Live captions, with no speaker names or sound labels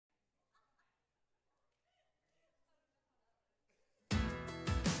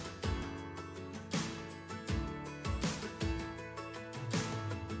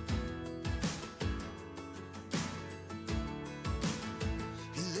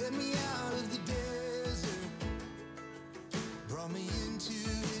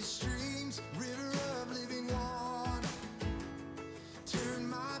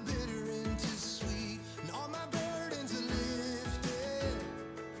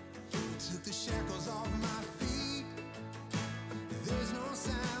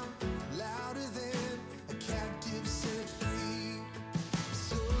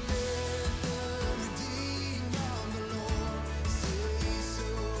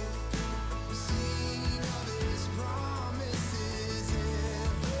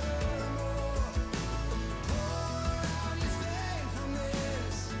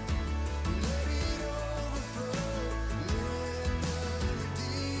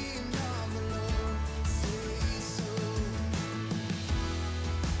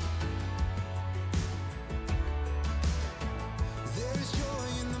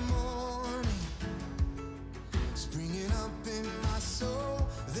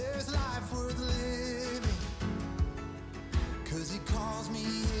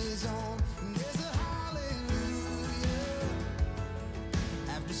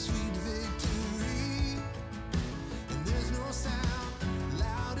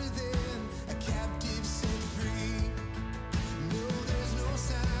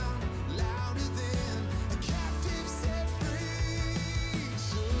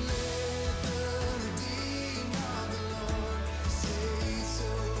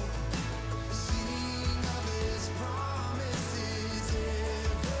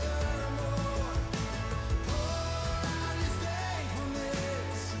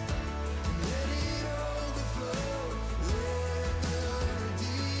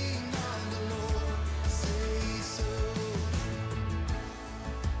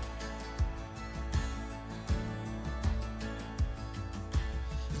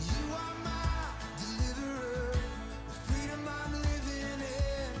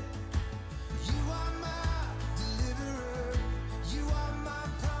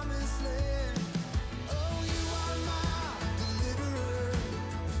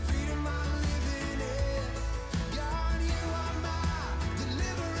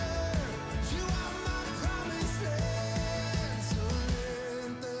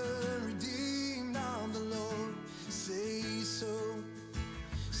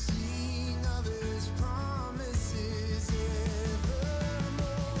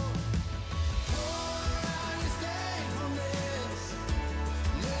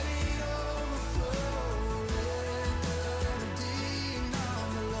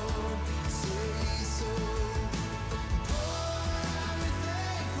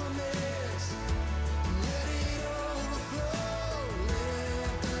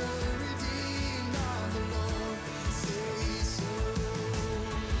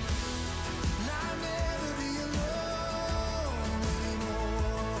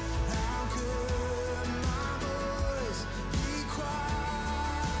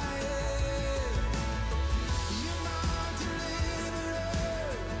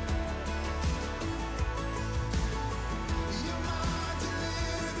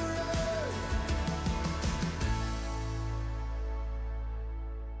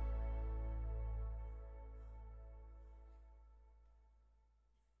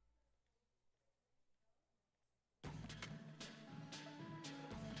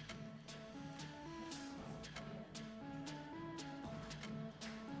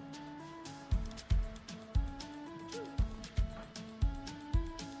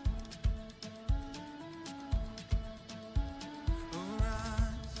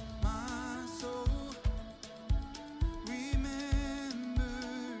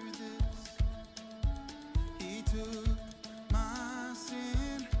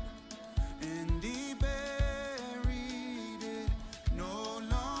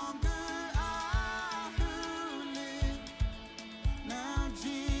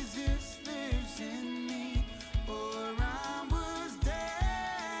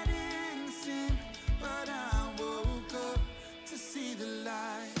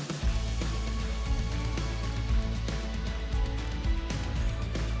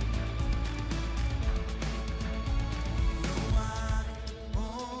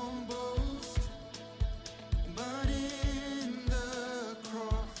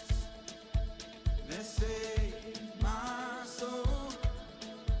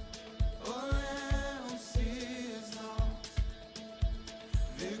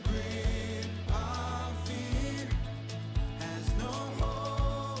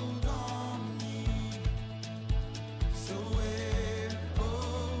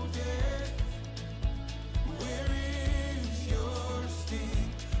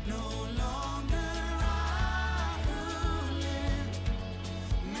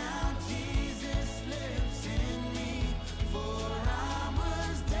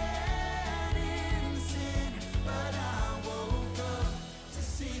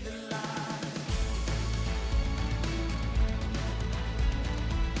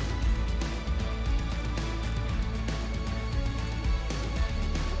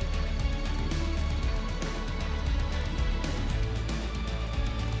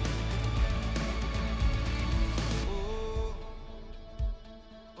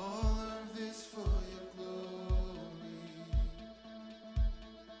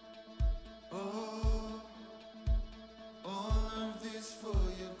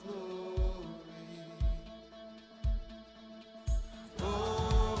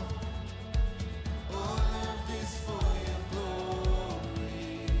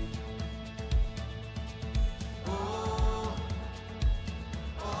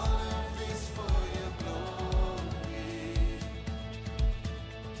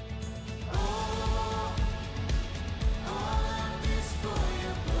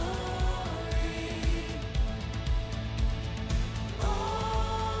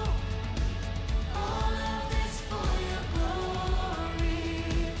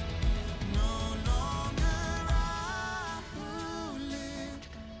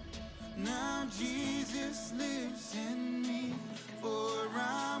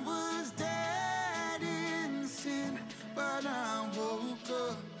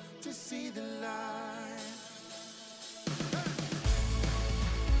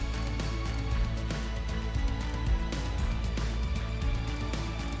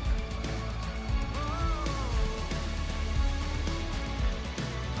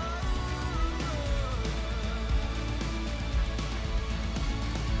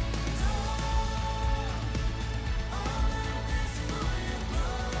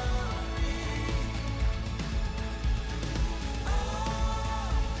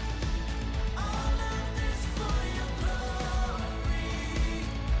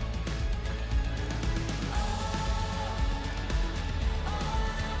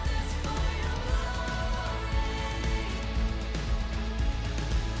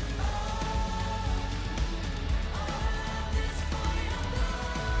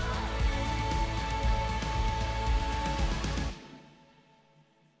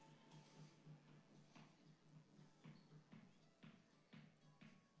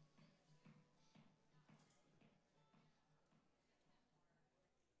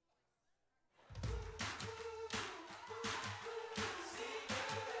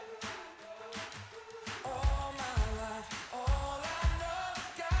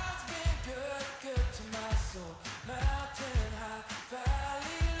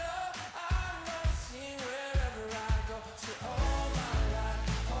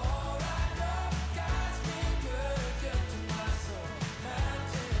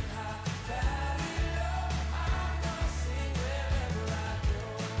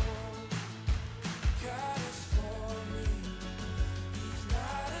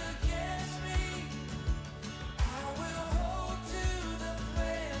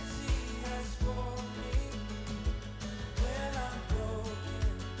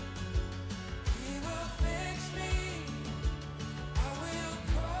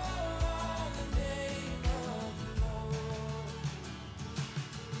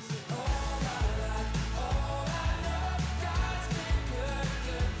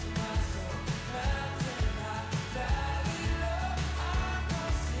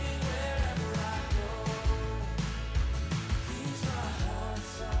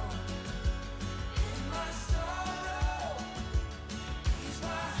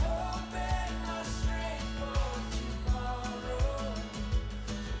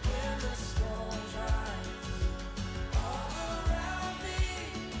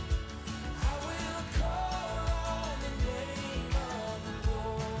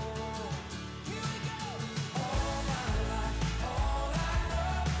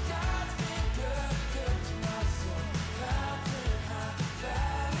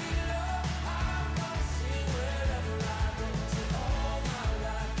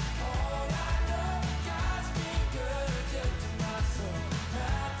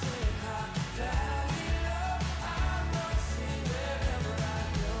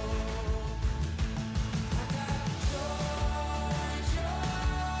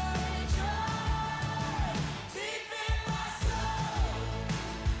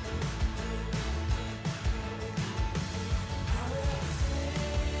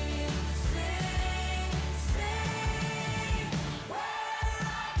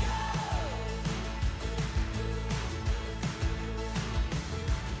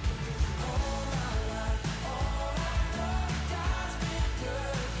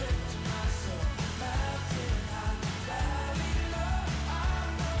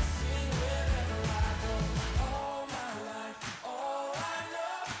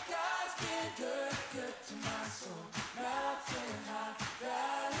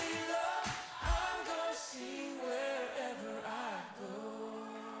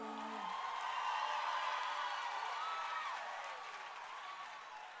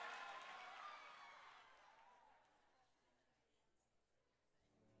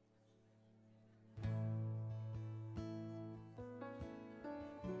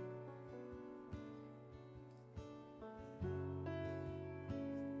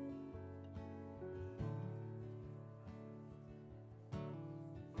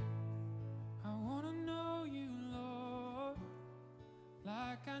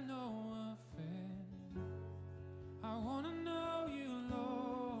like I know a friend. I wanna know you,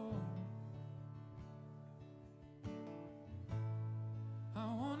 Lord. I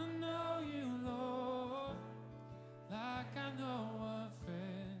wanna know you, Lord, like I know a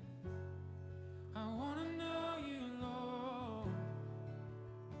friend. I wanna know you, Lord.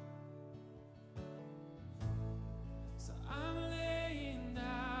 So I'm laying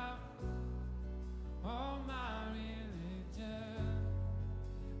down all my religion.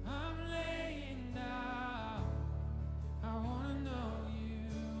 I'm laying down. I wanna know you,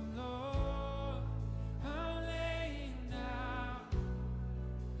 Lord. I'm laying down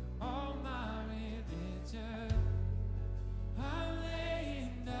all my religion. I'm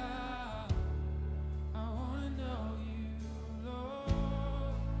laying down. I wanna know you,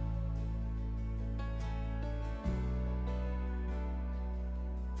 Lord.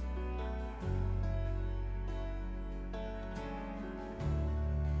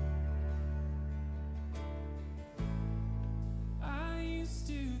 I used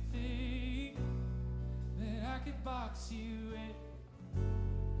to think that I could box you in,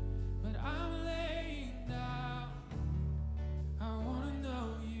 but I'm laying down. I wanna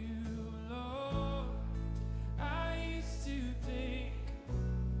know you, Lord. I used to think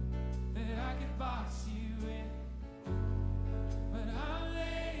that I could box you in, but I'm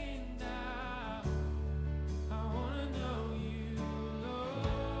laying down. I wanna know you,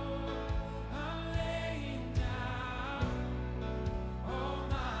 Lord. I'm laying down all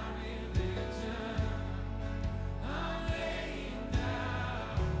my religion. I'm laying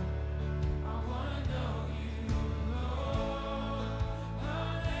down. I wanna know you, Lord.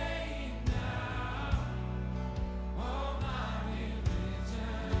 I'm laying down all my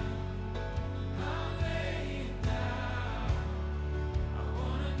religion. I'm laying down. I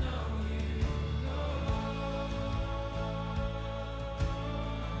wanna know you, Lord.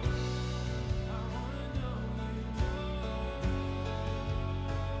 I wanna know you,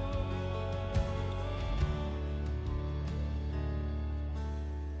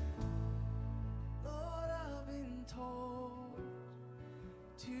 Lord, I've been told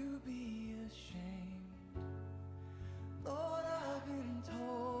to be ashamed. Lord, I've been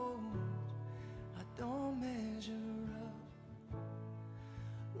told I don't measure up.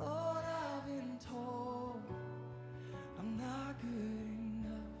 Lord, I've been told I'm not good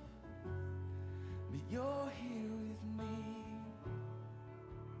enough. But you're here with me.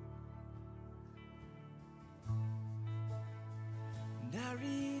 And I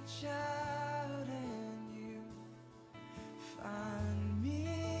reach out and you find me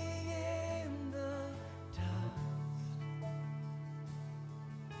in the dust.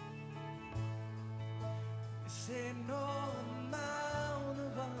 You say no amount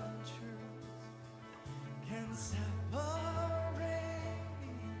of untruth can separate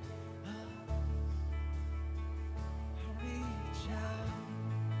us. I reach out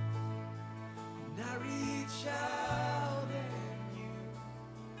and I reach out and you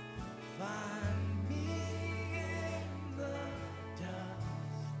find me in the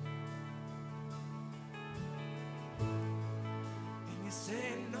dust. And you say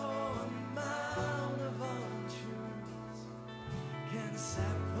no amount of untruths can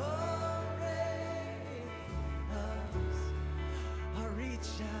separate us. I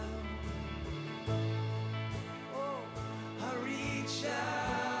reach out, oh, I reach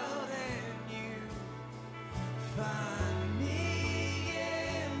out and you find me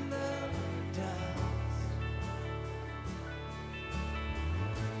in the dust.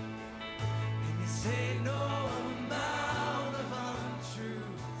 And you say no amount of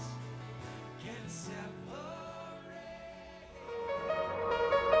untruths can separate.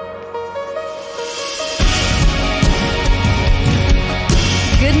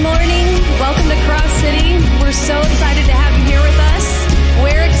 Good morning. Welcome to Cross City. We're so excited to have you here with us.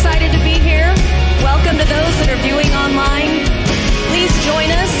 We're excited to be here. Welcome to those that are viewing online. Please join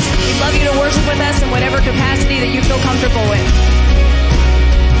us. We'd love you to worship with us in whatever capacity that you feel comfortable with.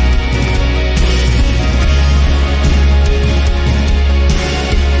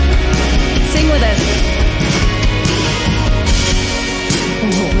 Sing with us.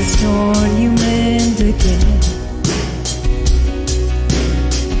 What was torn, you mend again.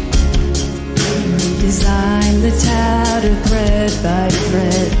 Redesign the tattered thread by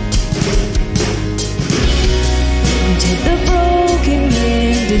thread. You take the broken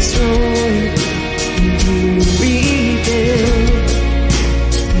and destroy. And you rebuild.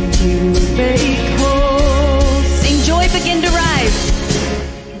 And you make whole. Sing joy begin to rise.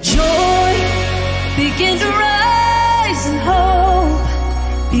 Joy begin to rise and hope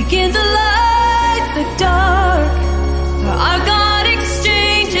begin to light the dark. For our God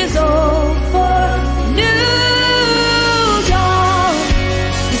exchanged exchanges all for new dawn.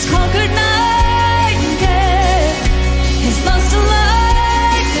 He's conquered night and death, He's lost to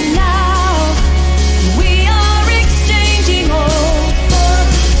life, and now we are exchanging all for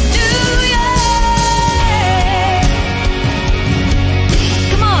new. Yeah.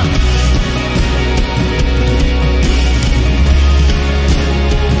 Come on.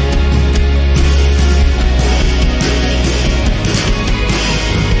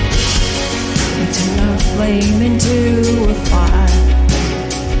 Turn a flame into a fire.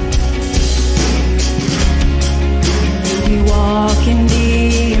 We walk in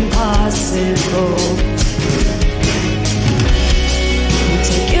the impossible. We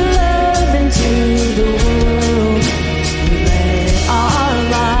take your love into the world. We let our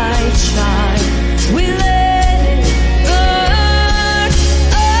light shine. We let it burn.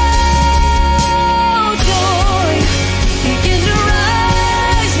 Oh, joy, begin to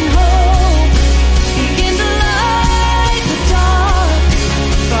rise and hope. Begin to light the dark,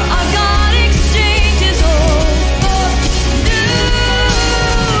 for our God exchanges all for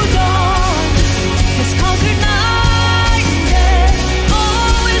new dawn. Has conquered night and death,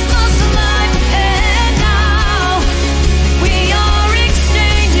 always lost to life, and now we are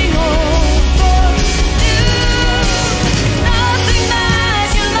exchanging all for new. Nothing that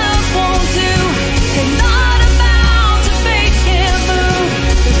your love won't do, cannot amount to fate can't move.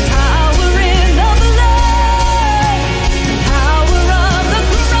 There's power in the blood, the power of the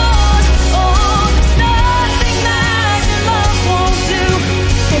cross. Oh, nothing that your love won't do,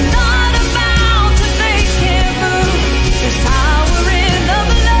 cannot amount to fate can't move. There's power in the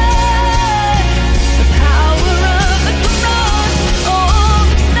blood, the power of the cross. Oh,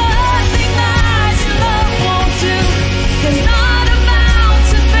 nothing that your love won't do, cannot amount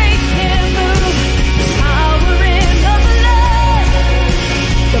to fate can't move. There's power in the blood,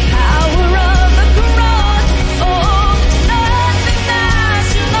 the power of the cross. Oh, nothing that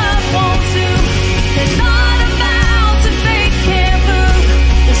your love won't do, cannot amount to fate can't move.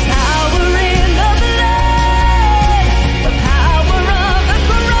 There's power in the blood, the power of the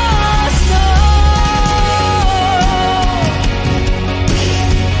cross.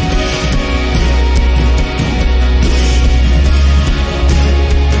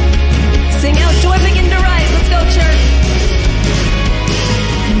 Sing out, joy begin to rise. Let's go, church.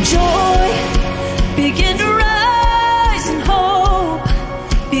 Joy, begin to rise, and hope,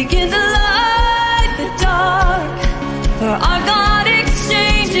 begin to light the dark. For our God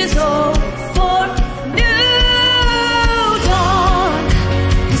exchanges all for new dawn.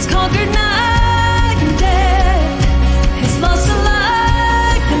 He's conquered night and death, He's lost to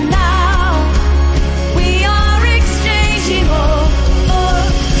life, and now we are exchanging all for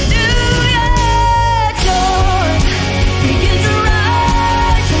new. Yeah, joy, begin to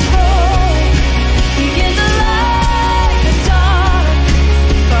rise and hope, begin to light the dark.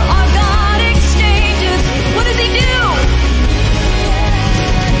 For our God exchanges, what does He do?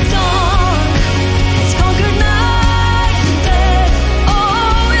 Dawn has conquered night and death,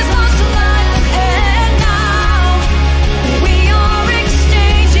 always lost to life, and now we are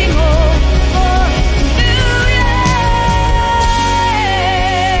exchanging all for new. Yeah.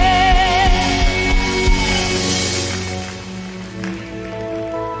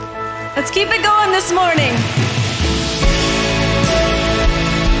 Let's keep it going this morning.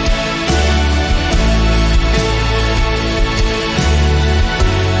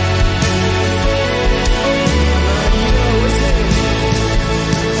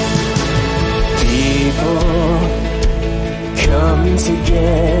 People come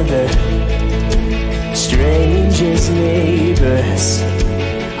together, strangers, neighbors,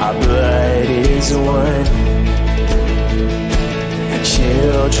 our blood is one.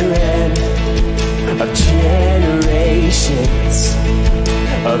 Children of generations,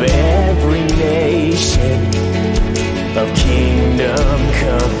 of every nation, of kingdom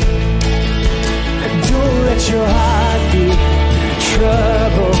come. Don't let your heart be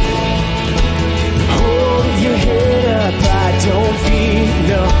troubled. Hold your head up, I don't fear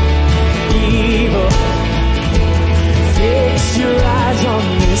no evil. Fix your eyes on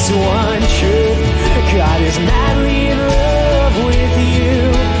this one truth: God is madly in love with you.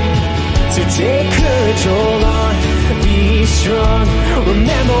 So take courage, hold on, be strong.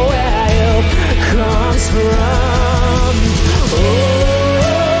 Remember where help comes from.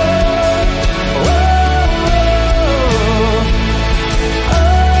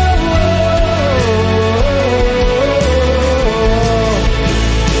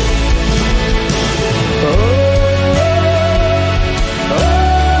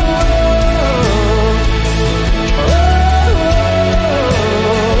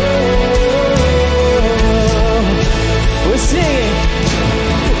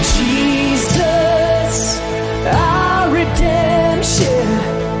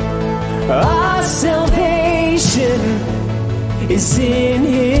 Our salvation is in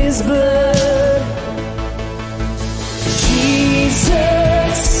His blood.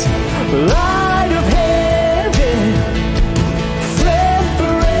 Jesus, light of heaven, fled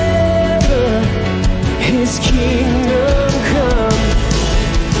forever, His kingdom come.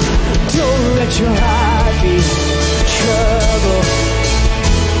 Don't let your heart be troubled.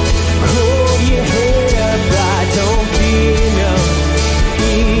 Hold your head up high, don't fear no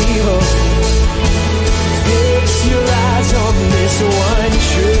evil. Fix your eyes on this one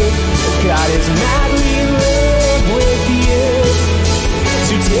truth: God is madly in love with you.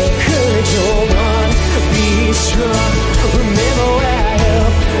 So take courage, hold on, be strong. Remember where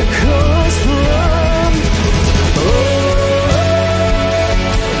help comes from. Oh,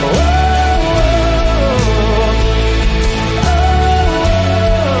 oh,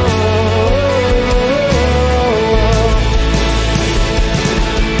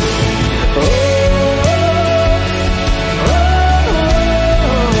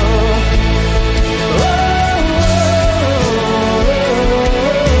 oh,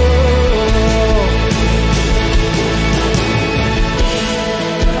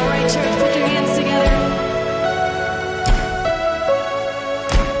 All right, church, put your hands together.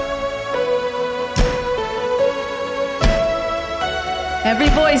 Every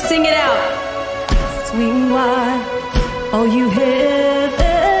voice, sing it out. Swing wide, all you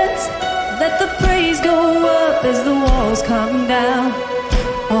heavens. Let the praise go up as the walls come down.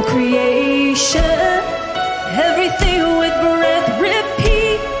 All creation, everything with breath,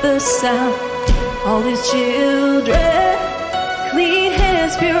 repeat the sound. All His children, clean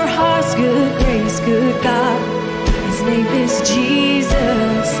hands, pure hearts, good grace, good God. His name is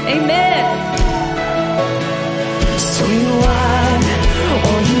Jesus. Amen. swing wide,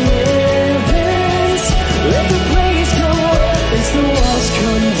 all you heavens. Let the praise go up as the walls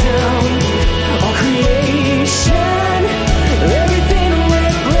come down. All creation, everything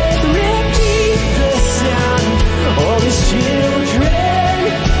with breath, repeat the sound. All His children,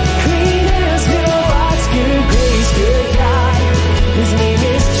 clean hands, pure hearts, good grace, good God. His name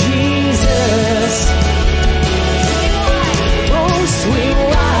is Jesus. Oh, swing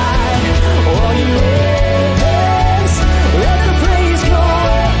wide, all you heavens. Let the praise go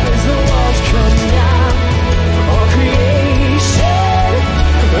up as the walls come down. All creation,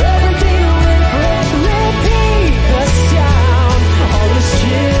 everything with breath, repeat the sound. All His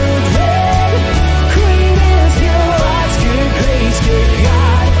children, clean hands, pure hearts, good grace, good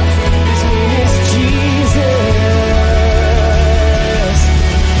God. His name is Jesus.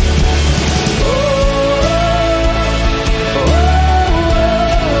 Oh,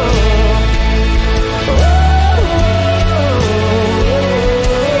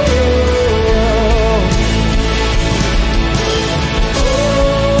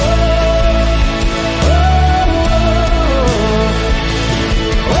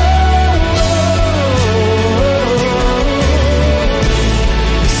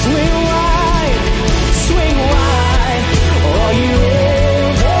 swing wide, all you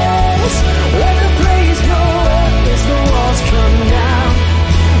heavens. Let the praise go up as the walls come down.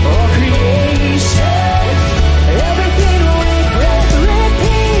 All creation, everything with breath,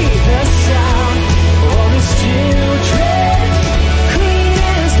 repeat the sound. All His children, clean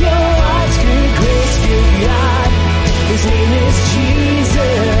hands, pure hearts, good grace, good God. His name is Jesus.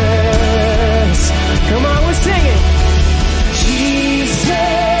 Come on, we're singing.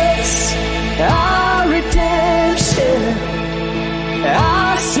 Jesus, our redemption,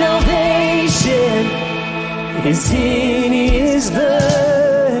 our salvation is in His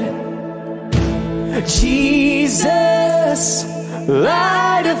blood. Jesus,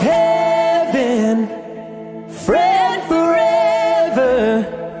 light of heaven, friend forever,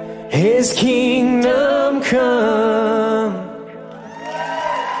 His kingdom come.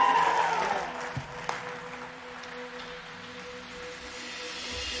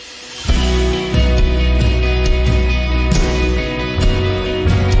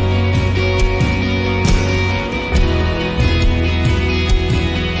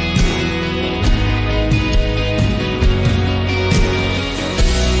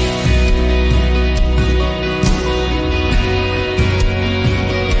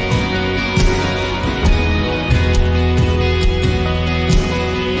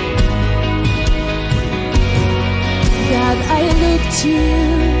 God, I look to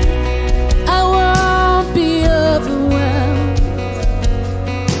you. I won't be overwhelmed.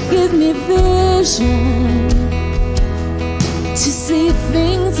 Give me vision to see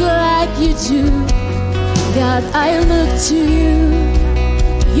things like you do. God, I look to you.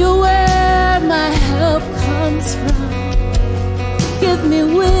 You're where my help comes from. Give me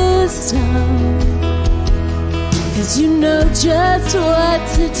wisdom wisdom, 'cause you know just what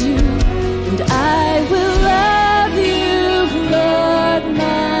to do. And I will love you, Lord,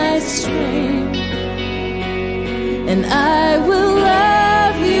 my strength. And I will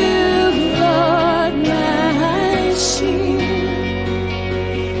love you, Lord, my shield.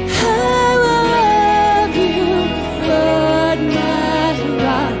 I will love you, Lord, my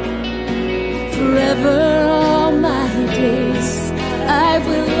rock. Forever all my days, I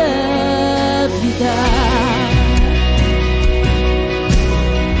will love you, God.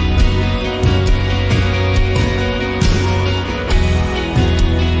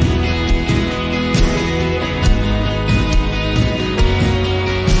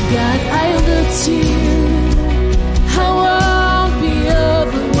 God, I look to you, I won't be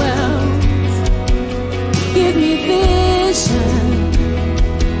overwhelmed. Give me vision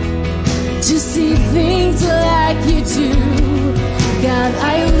to see things like you do. God,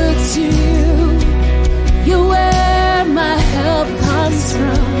 I look to you, you're where my help comes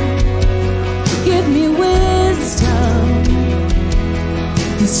from. Give me wisdom,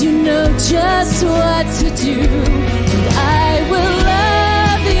 'cause you know just what to do. And I will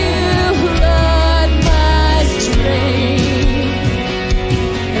love you, Lord, my strength.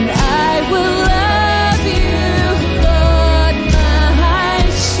 And I will love you, Lord, my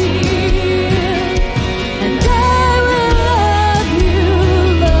shield. And I will love you,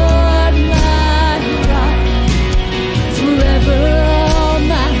 Lord, my rock. Forever all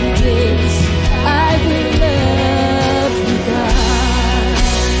my days, I will love you, God.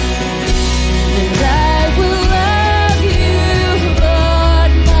 And I will love you,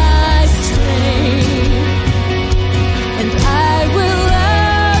 Lord, my strength. And I will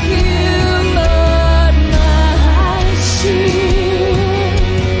love you, Lord, my shield.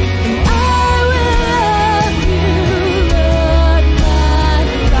 And I will love you, Lord, my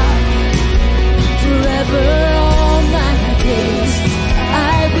rock. Forever all my days,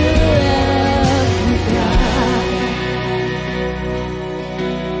 I will love you, God.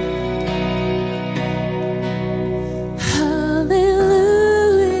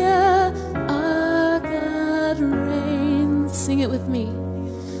 Hallelujah, our God reigns. Sing it with me.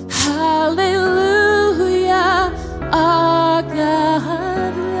 Hallelujah, our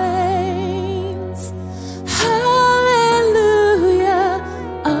God reigns. Hallelujah,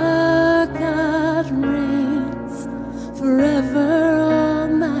 our God reigns. Forever all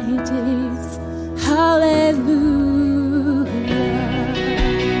my days. Hallelujah.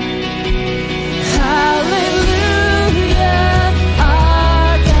 Hallelujah,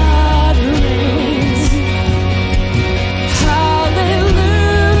 our God reigns. Hallelujah,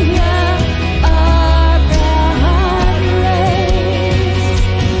 our God reigns.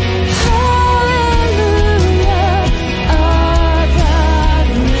 Hallelujah, our God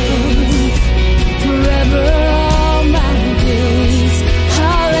reigns. Forever all my days.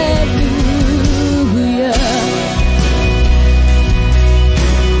 Hallelujah.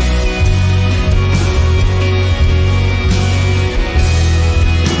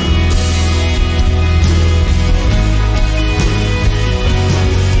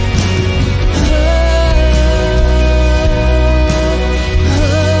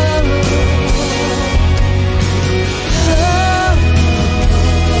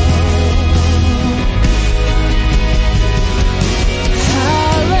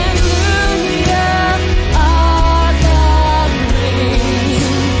 Hallelujah, our God reigns.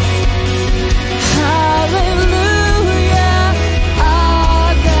 Hallelujah,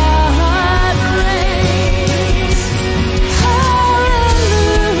 our God reigns.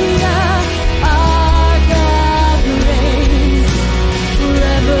 Hallelujah, our God reigns.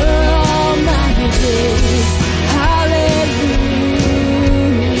 Forever all my days. Hallelujah.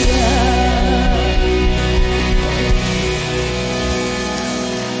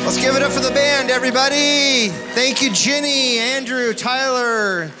 Let's give it up for the band, everybody. Thank you, Jenny, Andrew,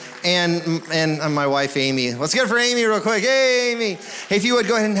 Tyler, and my wife, Amy. Let's get it for Amy real quick. Hey, Amy. Hey, if you would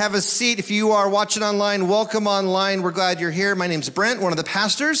go ahead and have a seat. If you are watching online, welcome online. We're glad you're here. My name's Brent, one of the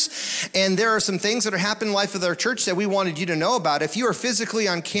pastors, and there are some things that are happening in life of our church that we wanted you to know about. If you are physically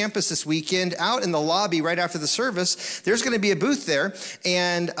on campus this weekend, out in the lobby right after the service, there's going to be a booth there,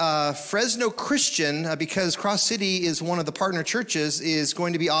 and Fresno Christian, because Cross City is one of the partner churches, is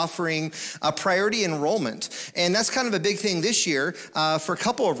going to be offering a priority enrollment, and that's kind of a big thing this year for a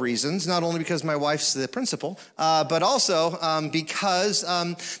couple of reasons. Not only because my wife's the principal, but also because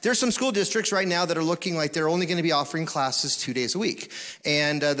there's some school districts right now that are looking like they're only going to be offering classes 2 days a week.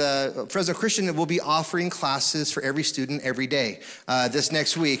 And the Fresno Christian will be offering classes for every student every day this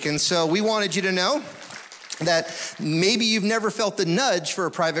next week. And so we wanted you to know that maybe you've never felt the nudge for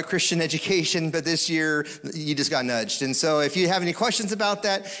a private Christian education, but this year you just got nudged. And so if you have any questions about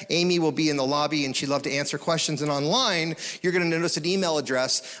that, Amy will be in the lobby and she'd love to answer questions. And online, you're going to notice an email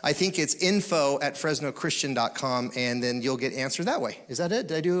address. I think it's info@fresnochristian.com, and then you'll get answered that way. Is that it?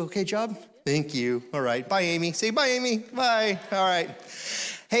 Did I do an okay job? Thank you. All right. Bye, Amy. Say bye, Amy. Bye. All right.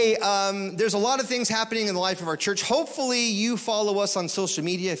 Hey, there's a lot of things happening in the life of our church. Hopefully you follow us on social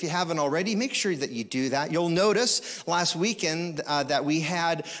media. If you haven't already, make sure that you do that. You'll notice last weekend that we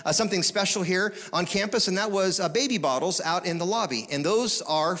had something special here on campus, and that was baby bottles out in the lobby. And those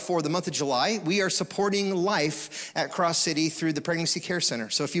are for the month of July. We are supporting life at Cross City through the Pregnancy Care Center.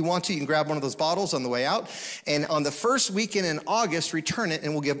 So if you want to, you can grab one of those bottles on the way out. And on the first weekend in August, return it,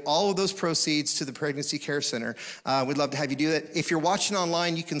 and we'll give all of those proceeds to the Pregnancy Care Center. We'd love to have you do that. If you're watching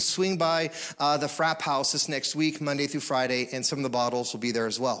online, you can swing by the Frap House this next week, Monday through Friday, and some of the bottles will be there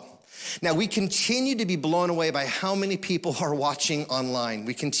as well. Now, we continue to be blown away by how many people are watching online.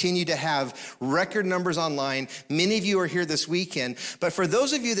 We continue to have record numbers online. Many of you are here this weekend. But for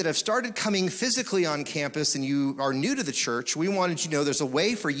those of you that have started coming physically on campus and you are new to the church, we wanted you to know there's a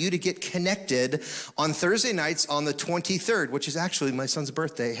way for you to get connected on Thursday nights on the 23rd, which is actually my son's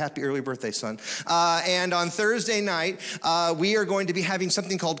birthday. Happy early birthday, son. And on Thursday night, we are going to be having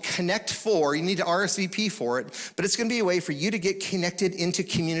something called Connect 4. You need to RSVP for it, but it's going to be a way for you to get connected into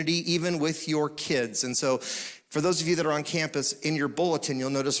community, even with your kids. And so for those of you that are on campus, in your bulletin, you'll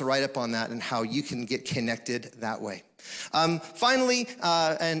notice a write-up on that and how you can get connected that way. Finally,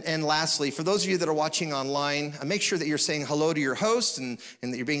 and lastly, for those of you that are watching online, make sure that you're saying hello to your host and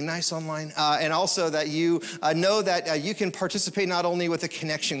that you're being nice online. And also that you know that you can participate not only with a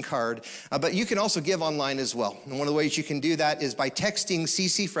connection card, but you can also give online as well. And one of the ways you can do that is by texting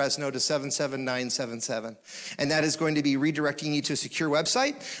CC Fresno to 77977. And that is going to be redirecting you to a secure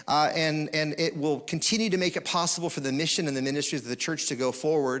website. And it will continue to make it possible for the mission and the ministries of the church to go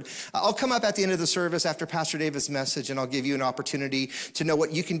forward. I'll come up at the end of the service after Pastor David's message, and I'll give you an opportunity to know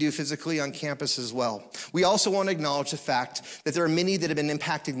what you can do physically on campus as well. We also want to acknowledge the fact that there are many that have been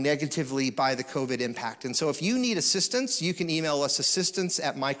impacted negatively by the COVID impact. And so if you need assistance, you can email us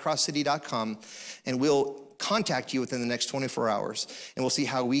assistance@mycrosscity.com, and we'll contact you within the next 24 hours, and we'll see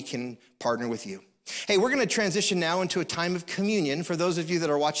how we can partner with you. Hey, we're going to transition now into a time of communion. For those of you that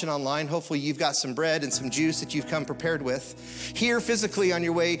are watching online, hopefully you've got some bread and some juice that you've come prepared with. Here, physically on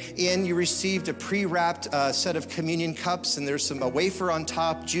your way in, you received a pre-wrapped set of communion cups, and there's a wafer on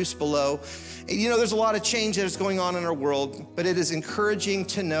top, juice below. You know, there's a lot of change that is going on in our world, but it is encouraging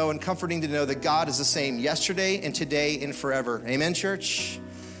to know and comforting to know that God is the same yesterday and today and forever. Amen, church?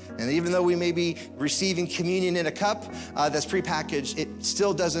 And even though we may be receiving communion in a cup that's prepackaged, it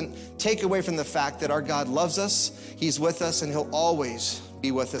still doesn't take away from the fact that our God loves us, He's with us, and He'll always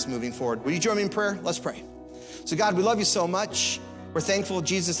be with us moving forward. Will you join me in prayer? Let's pray. So God, we love you so much. We're thankful,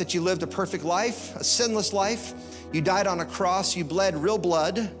 Jesus, that you lived a perfect life, a sinless life. You died on a cross, you bled real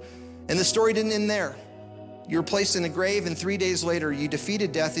blood, and the story didn't end there. You were placed in a grave, and 3 days later, you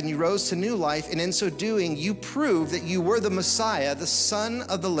defeated death and you rose to new life. And in so doing, you proved that you were the Messiah, the Son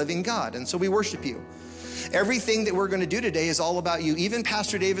of the living God. And so we worship you. Everything that we're going to do today is all about you. Even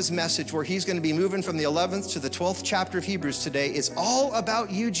Pastor David's message, where he's going to be moving from the 11th to the 12th chapter of Hebrews today, is all about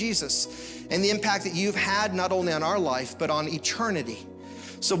you, Jesus, and the impact that you've had not only on our life, but on eternity.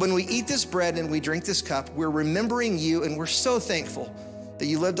 So when we eat this bread and we drink this cup, we're remembering you, and we're so thankful that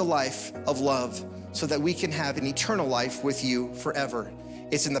you lived a life of love, so that we can have an eternal life with you forever.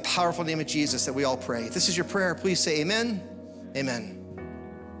 It's in the powerful name of Jesus that we all pray. If this is your prayer, please say amen. Amen.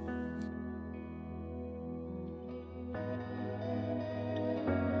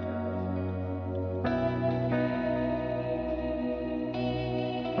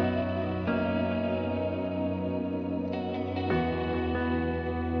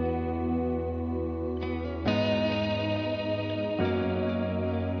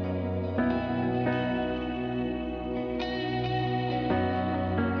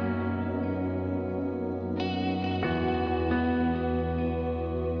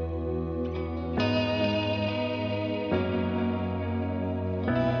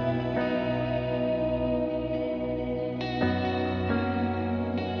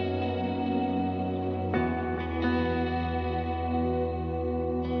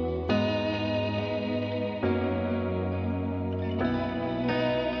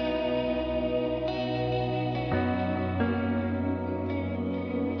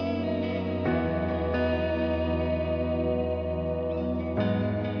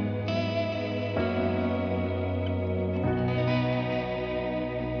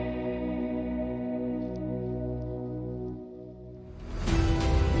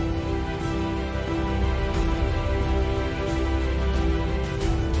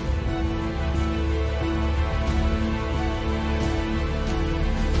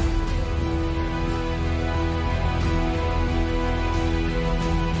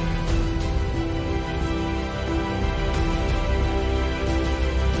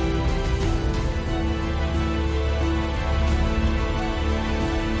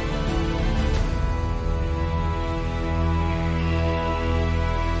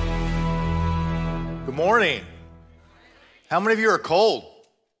 morning. How many of you are cold?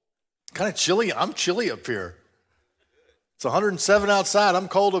 Kind of chilly. I'm chilly up here. It's 107 outside. I'm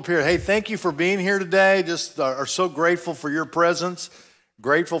cold up here. Hey, thank you for being here today. Just are so grateful for your presence.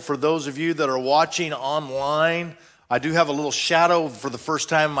 Grateful for those of you that are watching online. I do have a little shadow for the first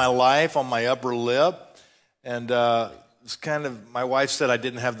time in my life on my upper lip. And it's kind of, my wife said I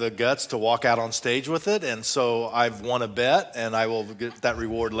didn't have the guts to walk out on stage with it. And so I've won a bet, and I will get that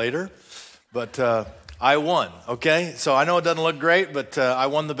reward later. But I won, okay? So I know it doesn't look great, but I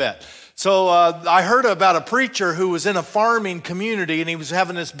won the bet. So I heard about a preacher who was in a farming community, and he was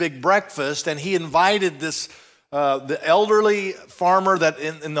having this big breakfast, and he invited this the elderly farmer that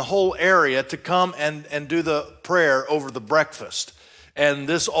in the whole area to come and do the prayer over the breakfast. And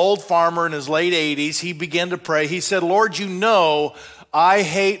this old farmer in his late 80s, he began to pray. He said, Lord, you know I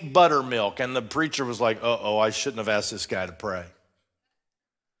hate buttermilk. And the preacher was like, uh-oh, I shouldn't have asked this guy to pray.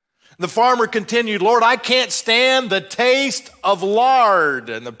 The farmer continued, Lord, I can't stand the taste of lard.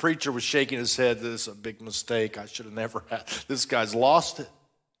 And the preacher was shaking his head. This is a big mistake. I should have never had. This guy's lost it.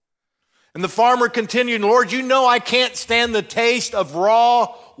 And the farmer continued, Lord, you know I can't stand the taste of raw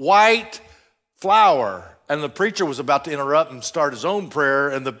white flour. And the preacher was about to interrupt and start his own prayer.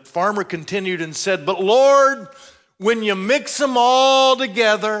 And the farmer continued and said, but Lord, when you mix them all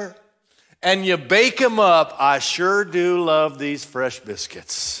together and you bake them up, I sure do love these fresh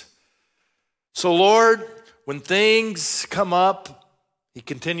biscuits. So Lord, when things come up, he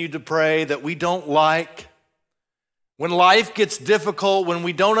continued to pray that we don't like. When life gets difficult, when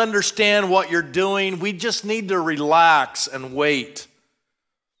we don't understand what you're doing, we just need to relax and wait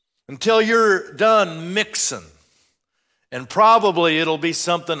until you're done mixing. And probably it'll be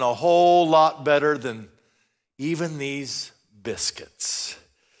something a whole lot better than even these biscuits.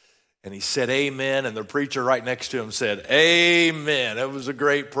 And he said, amen. And the preacher right next to him said, amen. It was a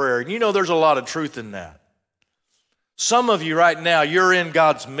great prayer. And you know, there's a lot of truth in that. Some of you right now, you're in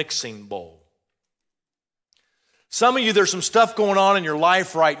God's mixing bowl. Some of you, there's some stuff going on in your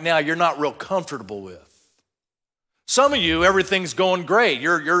life right now you're not real comfortable with. Some of you, everything's going great.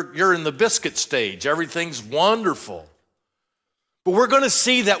 You're in the biscuit stage. Everything's wonderful. But we're going to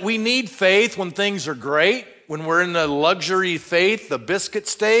see that we need faith when things are great, when we're in the luxury faith, the biscuit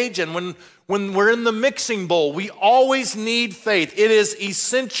stage, and when we're in the mixing bowl. We always need faith. It is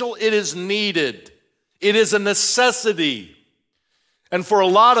essential. It is needed. It is a necessity. And for a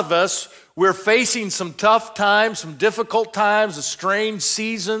lot of us, we're facing some tough times, some difficult times, strange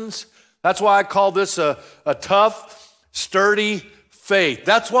seasons. That's why I call this a tough, sturdy faith.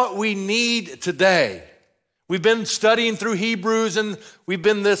 That's what we need today. We've been studying through Hebrews, and we've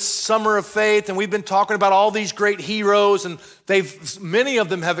been this summer of faith, and we've been talking about all these great heroes, and many of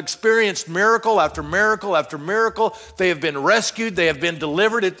them have experienced miracle after miracle after miracle. They have been rescued. They have been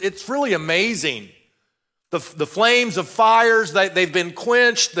delivered. It's really amazing. The flames of fires, they've been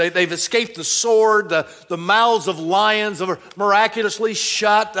quenched. They've escaped the sword. The mouths of lions are miraculously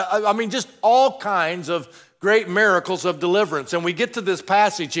shut. I mean, just all kinds of great miracles of deliverance. And we get to this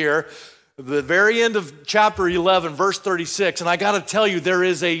passage here, the very end of chapter 11, verse 36, and I got to tell you, there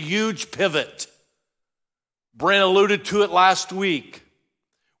is a huge pivot. Brent alluded to it last week,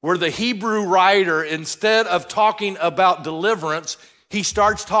 where the Hebrew writer, instead of talking about deliverance, he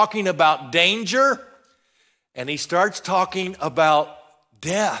starts talking about danger, and he starts talking about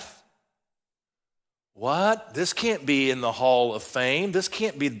death. What? This can't be in the Hall of Fame. This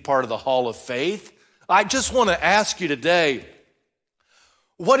can't be part of the Hall of Faith. I just want to ask you today,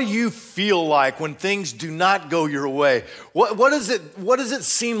 what do you feel like when things do not go your way? What does it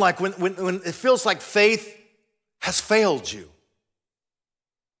seem like when it feels like faith has failed you?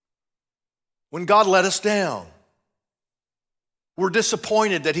 When God let us down. We're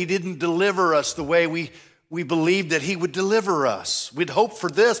disappointed that he didn't deliver us the way we believed that he would deliver us. We'd hoped for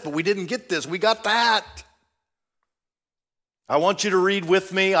this, but we didn't get this. We got that. I want you to read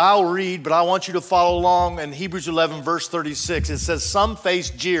with me. I'll read, but I want you to follow along. In Hebrews 11, verse 36, it says, some face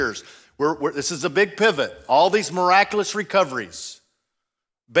jeers. This is a big pivot. All these miraculous recoveries.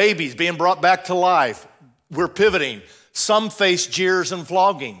 Babies being brought back to life. We're pivoting. Some face jeers and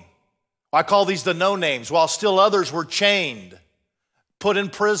flogging. I call these the no-names. While still others were chained, put in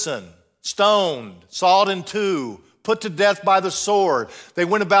prison, stoned, sawed in two, put to death by the sword. They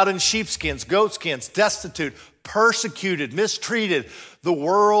went about in sheepskins, goatskins, destitute, persecuted, mistreated. The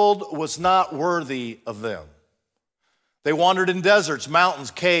world was not worthy of them. They wandered in deserts, mountains,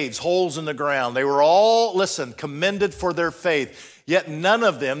 caves, holes in the ground. They were all, listen, commended for their faith. Yet none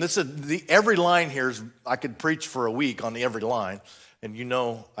of them, every line here is, I could preach for a week on every line, and you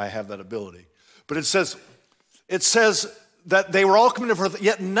know I have that ability. But it says, that they were all coming to earth,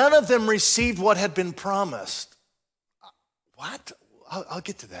 yet none of them received what had been promised. What? I'll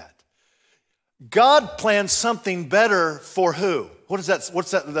get to that. God planned something better for who? What's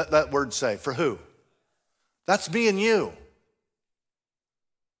that word say? For who? That's me and you.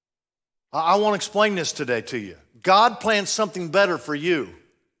 I want to explain this today to you. God planned something better for you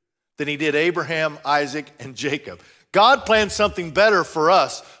than he did Abraham, Isaac, and Jacob. God planned something better for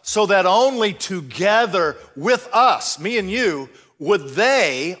us so that only together with us, me and you, would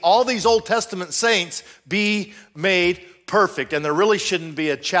they, all these Old Testament saints, be made perfect. And there really shouldn't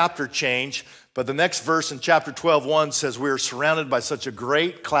be a chapter change, but the next verse in chapter 12:1 says, we are surrounded by such a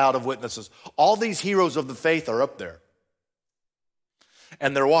great cloud of witnesses. All these heroes of the faith are up there,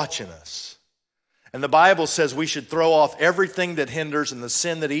 and they're watching us. And the Bible says we should throw off everything that hinders and the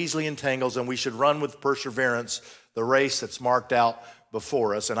sin that easily entangles, and we should run with perseverance the race that's marked out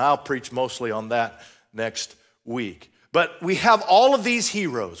before us. And I'll preach mostly on that next week. But we have all of these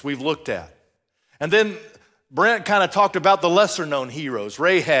heroes we've looked at. And then Brent kind of talked about the lesser known heroes,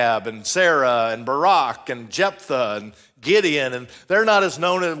 Rahab and Sarah and Barak and Jephthah and Gideon, and they're not as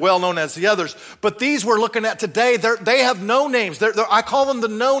well known as the others. But these we're looking at today, they have no names. I call them the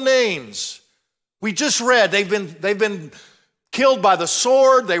no names. We just read they've been killed by the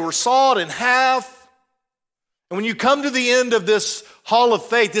sword. They were sawed in half. And when you come to the end of this hall of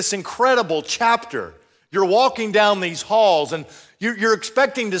faith, this incredible chapter, you're walking down these halls and you're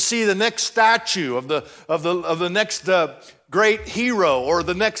expecting to see the next statue of the next great hero or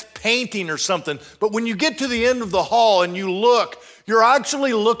the next painting or something. But when you get to the end of the hall and you look, you're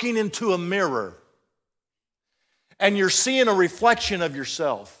actually looking into a mirror and you're seeing a reflection of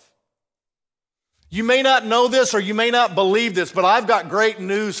yourself. You may not know this or you may not believe this, but I've got great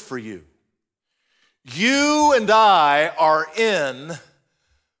news for you. You and I are in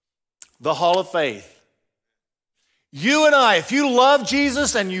the hall of faith. You and I, if you love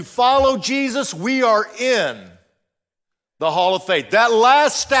Jesus and you follow Jesus, we are in the hall of faith. That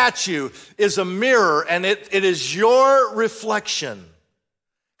last statue is a mirror, and it is your reflection.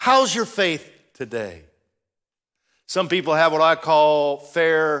 How's your faith today? Some people have what I call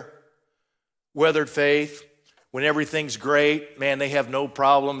fair weathered faith. When everything's great, man, they have no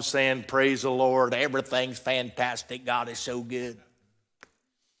problem saying, praise the Lord, everything's fantastic, God is so good,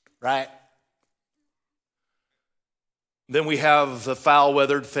 right? Then we have the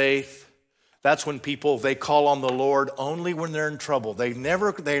foul-weathered faith. That's when people, they call on the Lord only when they're in trouble. They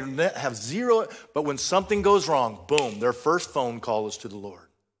have zero, but when something goes wrong, boom, their first phone call is to the Lord.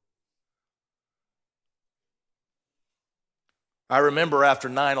 I remember after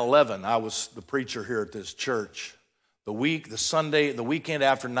 9/11, I was the preacher here at this church. The weekend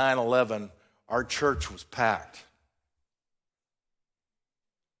after 9/11, our church was packed.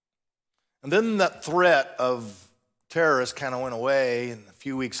 And then that threat of terrorists kind of went away, and a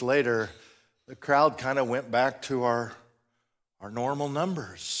few weeks later, the crowd kind of went back to our normal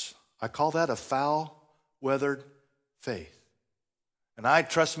numbers. I call that a foul-weathered faith. And I,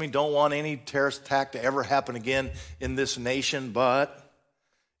 trust me, don't want any terrorist attack to ever happen again in this nation, but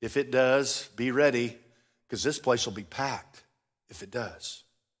if it does, be ready, because this place will be packed if it does.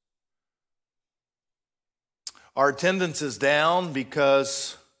 Our attendance is down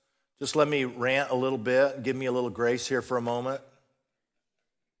because, just let me rant a little bit, give me a little grace here for a moment.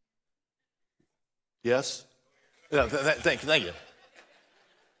 Yes? Yeah, thank you.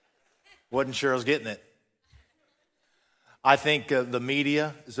 Wasn't sure I was getting it. I think the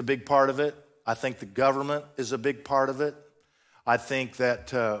media is a big part of it. I think the government is a big part of it. I think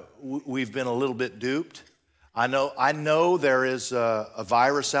that we've been a little bit duped. I know there is a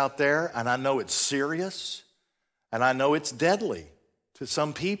virus out there, and I know it's serious, and I know it's deadly to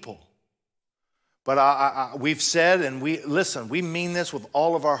some people. But we've said, and we mean this with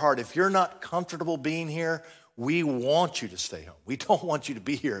all of our heart. If you're not comfortable being here, we want you to stay home. We don't want you to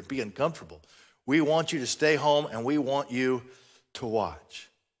be here and be uncomfortable. We want you to stay home, and we want you to watch.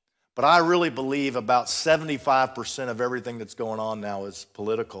 But I really believe about 75% of everything that's going on now is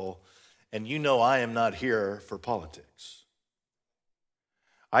political, and you know I am not here for politics.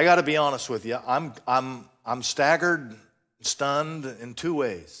 I got to be honest with you. I'm staggered, stunned in two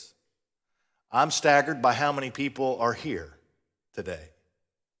ways. I'm staggered by how many people are here today.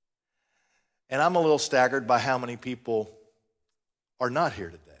 And I'm a little staggered by how many people are not here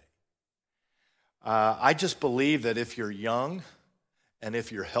today. I just believe that if you're young and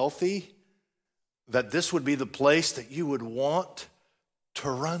if you're healthy, that this would be the place that you would want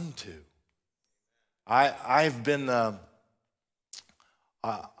to run to. I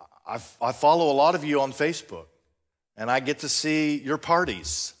follow a lot of you on Facebook, and I get to see your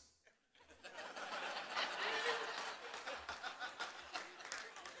parties.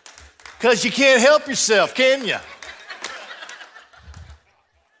 Because you can't help yourself, can you?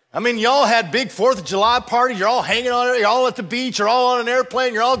 I mean, y'all had big 4th of July parties. You're all hanging on it. You're all at the beach. You're all on an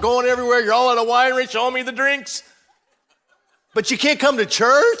airplane. You're all going everywhere. You're all at a winery. Show me the drinks. But you can't come to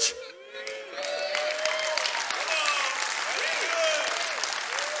church?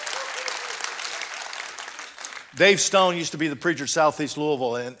 Dave Stone used to be the preacher at Southeast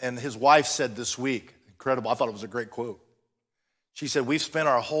Louisville, and his wife said this week, incredible, I thought it was a great quote. She said, we've spent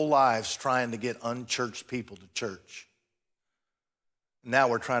our whole lives trying to get unchurched people to church. Now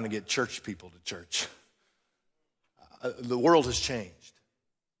we're trying to get church people to church. The world has changed.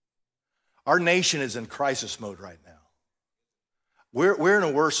 Our nation is in crisis mode right now. We're in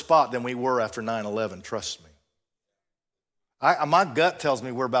a worse spot than we were after 9/11, trust me. My gut tells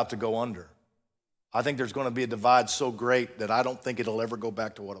me we're about to go under. I think there's going to be a divide so great that I don't think it'll ever go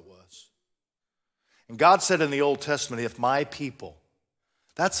back to what it was. And God said in the Old Testament, if my people,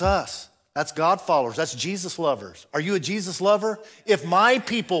 that's us, that's God followers, that's Jesus lovers. Are you a Jesus lover? If my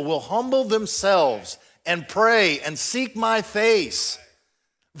people will humble themselves and pray and seek my face,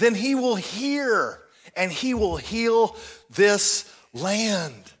 then he will hear and he will heal this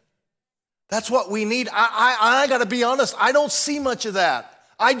land. That's what we need. I got to be honest, I don't see much of that.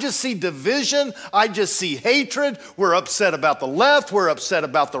 I just see division. I just see hatred. We're upset about the left. We're upset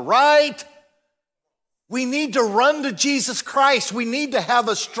about the right. We need to run to Jesus Christ. We need to have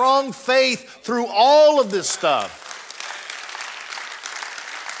a strong faith through all of this stuff.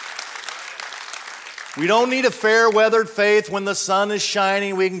 We don't need a fair-weathered faith when the sun is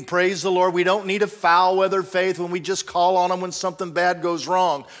shining. We can praise the Lord. We don't need a foul-weathered faith when we just call on him when something bad goes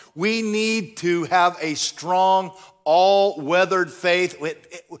wrong. We need to have a strong, all-weathered faith.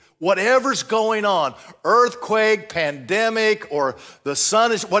 Whatever's going on, earthquake, pandemic, or the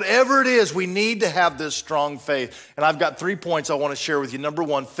sun is, whatever it is, we need to have this strong faith. And I've got 3 points I want to share with you. Number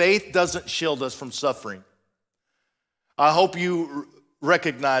one, faith doesn't shield us from suffering. I hope you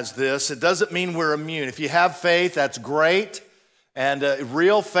recognize this. It doesn't mean we're immune. If you have faith, that's great. And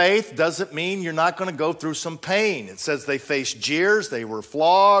real faith doesn't mean you're not going to go through some pain. It says they faced jeers, they were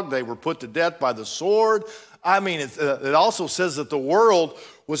flogged, they were put to death by the sword. I mean, it also says that the world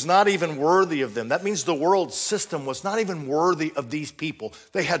was not even worthy of them. That means the world system was not even worthy of these people.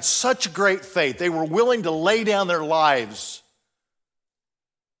 They had such great faith. They were willing to lay down their lives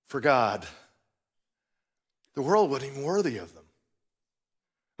for God. The world wasn't even worthy of them.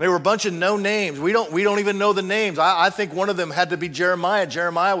 They were a bunch of no names. We don't even know the names. I think one of them had to be Jeremiah.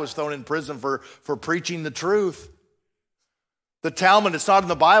 Jeremiah was thrown in prison for preaching the truth. The Talmud, it's not in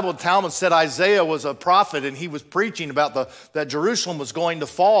the Bible. The Talmud said Isaiah was a prophet and he was preaching about that Jerusalem was going to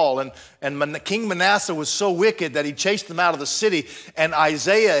fall. And King Manasseh was so wicked that he chased them out of the city. And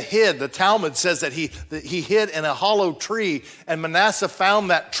Isaiah hid. The Talmud says that he hid in a hollow tree. And Manasseh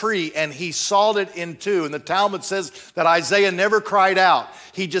found that tree and he sawed it in two. And the Talmud says that Isaiah never cried out.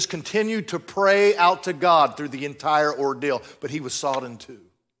 He just continued to pray out to God through the entire ordeal. But he was sawed in two.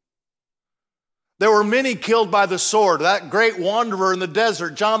 There were many killed by the sword. That great wanderer in the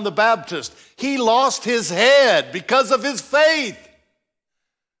desert, John the Baptist, he lost his head because of his faith,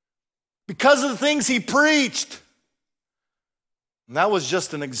 because of the things he preached. And that was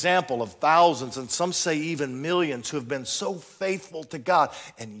just an example of thousands, and some say even millions, who have been so faithful to God,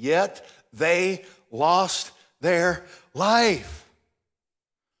 and yet they lost their life.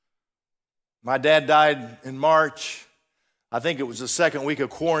 My dad died in March. I think it was the second week of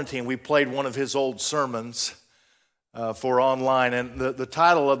quarantine. We played one of his old sermons for online. And the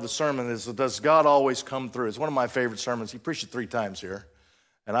title of the sermon is, Does God Always Come Through? It's one of my favorite sermons. He preached it 3 times here.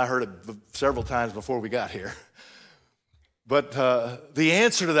 And I heard it several times before we got here. But the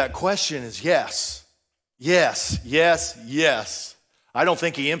answer to that question is yes. Yes, yes, yes. I don't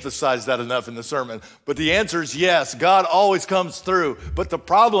think he emphasized that enough in the sermon. But the answer is yes, God always comes through. But the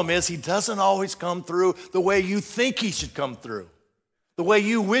problem is he doesn't always come through the way you think he should come through, the way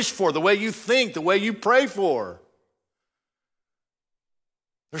you wish for, the way you think, the way you pray for.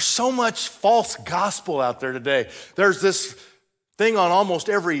 There's so much false gospel out there today. There's this thing on almost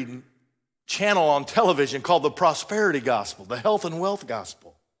every channel on television called the prosperity gospel, the health and wealth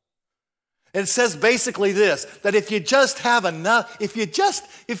gospel. And it says basically this, that if you just have enough, if you just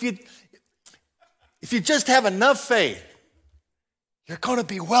have enough faith, you're going to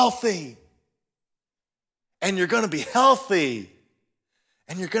be wealthy, and you're going to be healthy,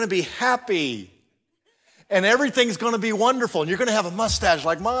 and you're going to be happy, and everything's going to be wonderful, and you're going to have a mustache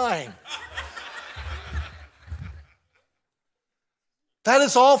like mine. That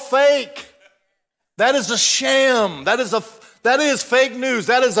is all fake. That is a sham. That is fake news.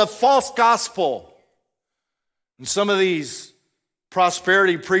 That is a false gospel. And some of these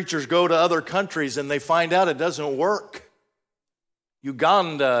Prosperity preachers go to other countries and they find out it doesn't work.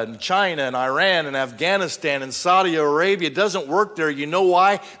 Uganda and China and Iran and Afghanistan and Saudi Arabia, it doesn't work there. You know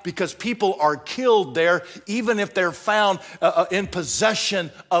why? Because people are killed there even if they're found in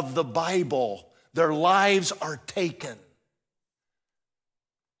possession of the Bible. Their lives are taken.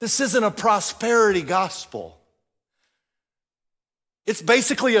 This isn't a prosperity gospel. It's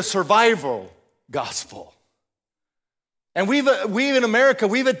basically a survival gospel. And we in America,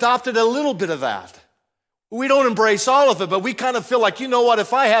 we've adopted a little bit of that. We don't embrace all of it, but we kind of feel like, you know what,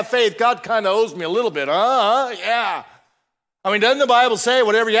 if I have faith, God kind of owes me a little bit. Yeah. I mean, doesn't the Bible say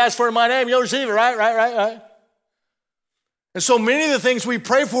whatever you ask for in my name, you'll receive it, right? And so many of the things we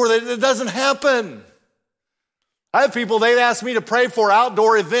pray for, that doesn't happen. I have people, they've asked me to pray for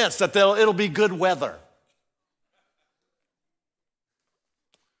outdoor events, that it'll be good weather.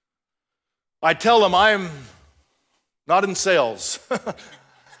 I tell them I'm not in sales.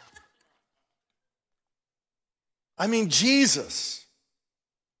 I mean, Jesus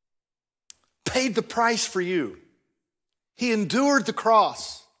paid the price for you. He endured the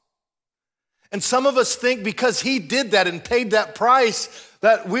cross. And some of us think because he did that and paid that price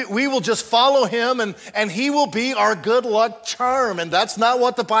that we will just follow him and he will be our good luck charm. And that's not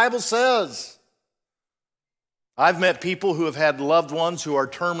what the Bible says. I've met people who have had loved ones who are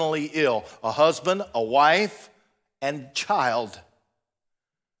terminally ill, a husband, a wife, and child.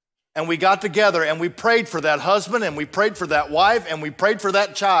 And we got together and we prayed for that husband and we prayed for that wife and we prayed for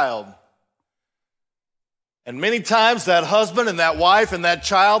that child. And many times that husband and that wife and that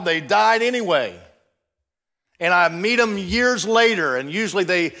child, they died anyway. And I meet them years later and usually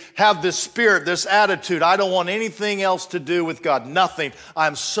they have this spirit, this attitude, I don't want anything else to do with God, nothing.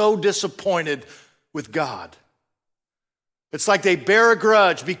 I'm so disappointed with God. It's like they bear a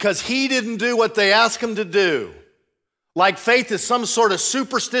grudge because he didn't do what they asked him to do. Like faith is some sort of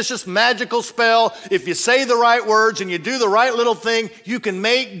superstitious, magical spell. If you say the right words and you do the right little thing, you can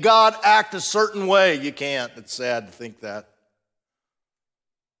make God act a certain way. You can't. It's sad to think that.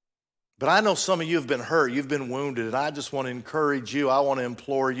 But I know some of you have been hurt. You've been wounded. And I just want to encourage you. I want to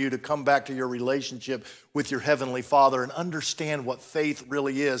implore you to come back to your relationship with your Heavenly Father and understand what faith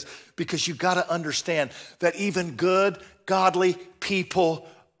really is. Because you've got to understand that even good, godly people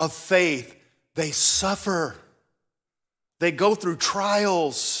of faith, they suffer. They go through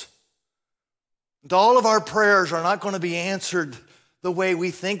trials. And all of our prayers are not going to be answered the way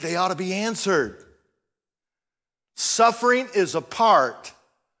we think they ought to be answered. Suffering is a part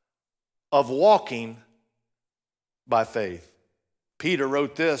of walking by faith. Peter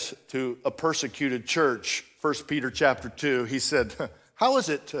wrote this to a persecuted church, 1 Peter chapter 2. He said, how is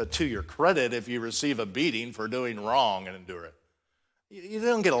it to your credit if you receive a beating for doing wrong and endure it? You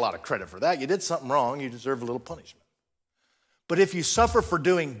don't get a lot of credit for that. You did something wrong, you deserve a little punishment. But if you suffer for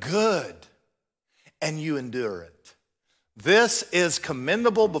doing good and you endure it, this is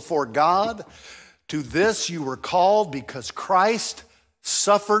commendable before God. To this you were called because Christ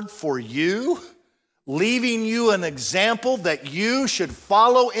suffered for you, leaving you an example that you should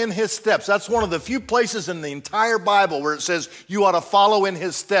follow in his steps. That's one of the few places in the entire Bible where it says you ought to follow in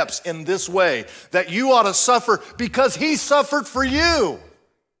his steps in this way, that you ought to suffer because he suffered for you.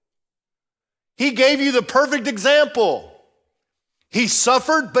 He gave you the perfect example. He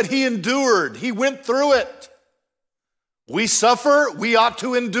suffered, but he endured. He went through it. We suffer, we ought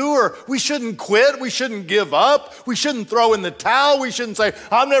to endure. We shouldn't quit. We shouldn't give up. We shouldn't throw in the towel. We shouldn't say,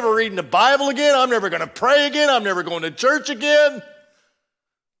 I'm never reading the Bible again. I'm never going to pray again. I'm never going to church again.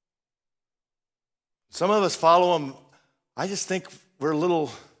 Some of us follow him. I just think we're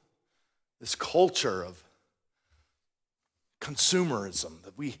this culture of consumerism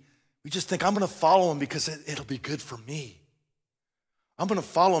that we just think I'm going to follow him because it'll be good for me. I'm going to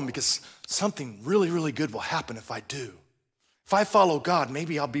follow him because something really, really good will happen if I do. If I follow God,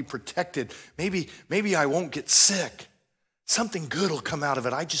 maybe I'll be protected. Maybe I won't get sick. Something good will come out of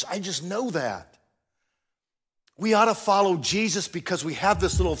it. I just know that. We ought to follow Jesus because we have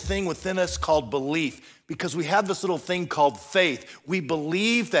this little thing within us called belief, because we have this little thing called faith. We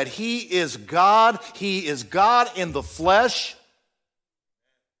believe that he is God. He is God in the flesh.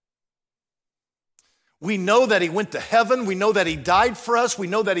 We know that he went to heaven. We know that he died for us. We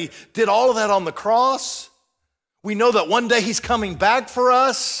know that he did all of that on the cross. We know that one day he's coming back for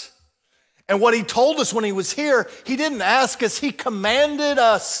us. And what he told us when he was here, he didn't ask us. He commanded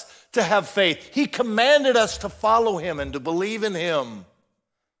us to have faith. He commanded us to follow him and to believe in him.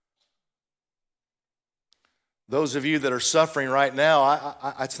 Those of you that are suffering right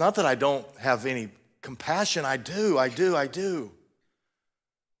now, it's not that I don't have any compassion. I do.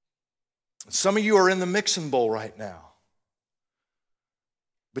 Some of you are in the mixing bowl right now.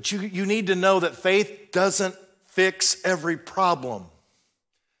 But you need to know that faith doesn't fix every problem.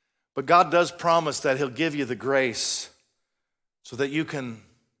 But God does promise that he'll give you the grace so that you can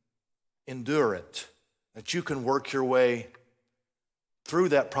endure it, that you can work your way through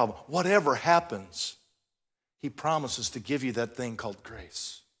that problem. Whatever happens, he promises to give you that thing called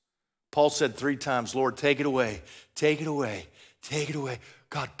grace. Paul said 3 times, Lord, take it away, take it away, take it away.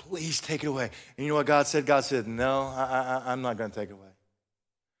 God, please take it away. And you know what God said? God said, no, I'm not going to take it away.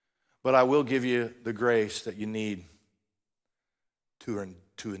 But I will give you the grace that you need to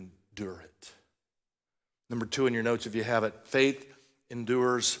endure it. Number 2 in your notes, if you have it, faith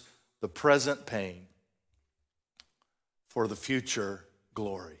endures the present pain for the future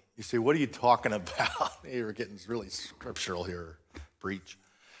glory. You say, what are you talking about? You're getting really scriptural here, preach.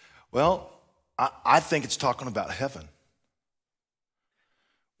 Well, I think it's talking about heaven.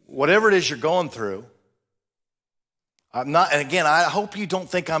 Whatever it is you're going through, I'm not, and again, I hope you don't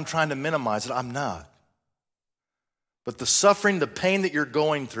think I'm trying to minimize it. I'm not. But the suffering, the pain that you're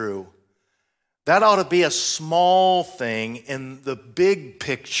going through, that ought to be a small thing in the big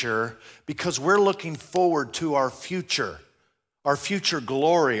picture because we're looking forward to our future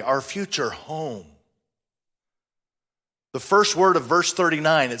glory, our future home. The first word of verse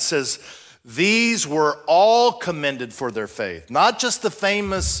 39, it says, these were all commended for their faith. Not just the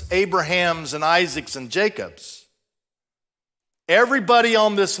famous Abrahams and Isaacs and Jacobs. Everybody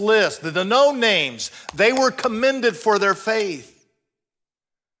on this list, the no names, they were commended for their faith.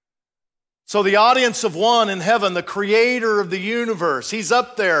 So the audience of one in heaven, the creator of the universe, he's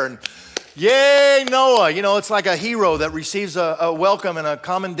up there and yay, Noah. You know, it's like a hero that receives a welcome and a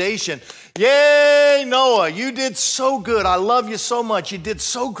commendation. Yay, Noah, you did so good. I love you so much. You did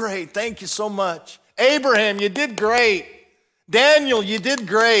so great. Thank you so much. Abraham, you did great. Daniel, you did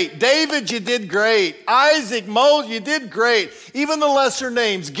great. David, you did great. Isaac, Moses, you did great. Even the lesser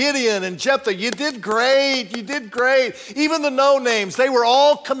names, Gideon and Jephthah, you did great. You did great. Even the no names, they were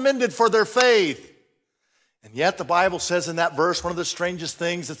all commended for their faith. And yet the Bible says in that verse, one of the strangest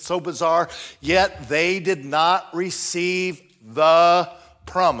things that's so bizarre, yet they did not receive the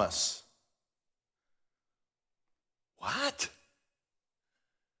promise. What?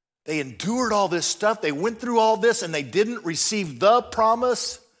 They endured all this stuff. They went through all this and they didn't receive the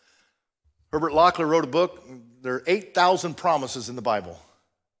promise. Herbert Locklear wrote a book. There are 8,000 promises in the Bible.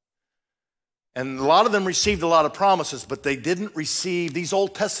 And a lot of them received a lot of promises, but they didn't receive, these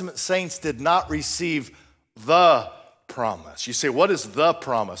Old Testament saints did not receive the promise. You say, what is the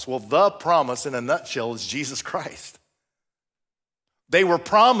promise? Well, the promise in a nutshell is Jesus Christ. They were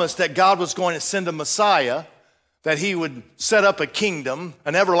promised that God was going to send a Messiah, that he would set up a kingdom,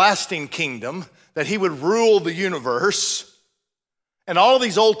 an everlasting kingdom, that he would rule the universe. And all of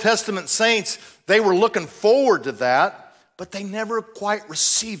these Old Testament saints, they were looking forward to that, but they never quite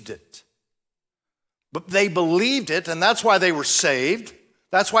received it. But they believed it, and that's why they were saved.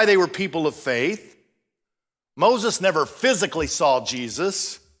 That's why they were people of faith. Moses never physically saw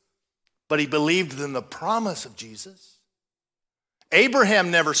Jesus, but he believed in the promise of Jesus.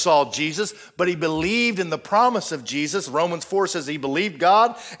 Abraham never saw Jesus, but he believed in the promise of Jesus. Romans 4 says he believed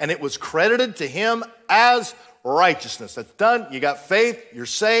God, and it was credited to him as righteousness. That's done. You got faith. You're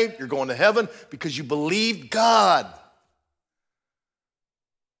saved. You're going to heaven because you believed God.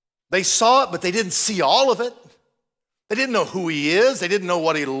 They saw it, but they didn't see all of it. They didn't know who he is. They didn't know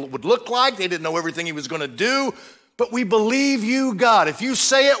what he would look like. They didn't know everything he was going to do. But we believe you, God. If you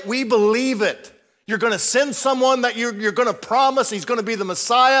say it, we believe it. You're going to send someone that you're going to promise. He's going to be the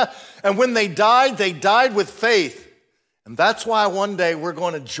Messiah. And when they died with faith. And that's why one day we're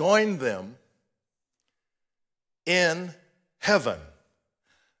going to join them in heaven.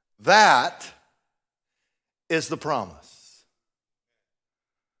 That is the promise.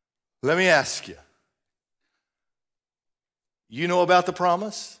 Let me ask you. You know about the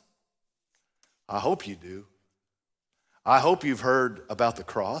promise? I hope you do. I hope you've heard about the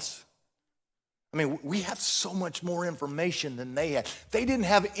cross. I mean, we have so much more information than they had. They didn't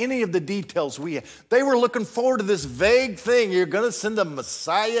have any of the details we had. They were looking forward to this vague thing. You're going to send a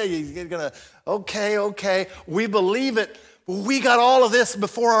Messiah. You're going to, okay. We believe it. But we got all of this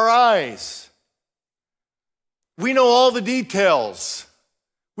before our eyes. We know all the details.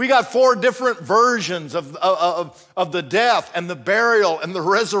 We got 4 different versions of the death and the burial and the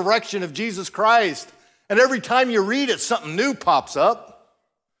resurrection of Jesus Christ. And every time you read it, something new pops up.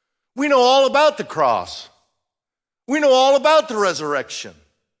 We know all about the cross. We know all about the resurrection.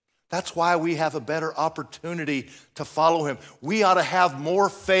 That's why we have a better opportunity to follow him. We ought to have more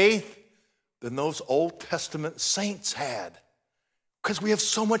faith than those Old Testament saints had because we have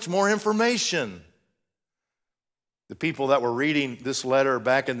so much more information. The people that were reading this letter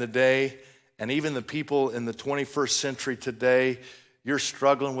back in the day, and even the people in the 21st century today, you're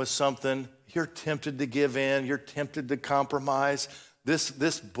struggling with something, you're tempted to give in, you're tempted to compromise. This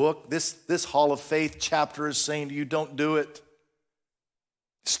book, this Hall of Faith chapter is saying to you, don't do it.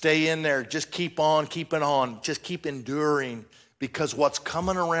 Stay in there. Just keep on keeping on. Just keep enduring, because what's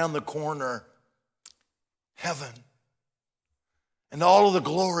coming around the corner, heaven, and all of the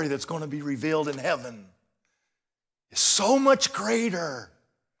glory that's going to be revealed in heaven is so much greater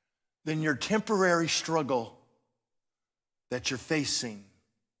than your temporary struggle that you're facing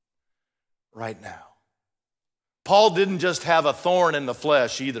right now. Paul didn't just have a thorn in the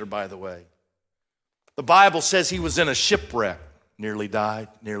flesh either, by the way. The Bible says he was in a shipwreck, nearly died,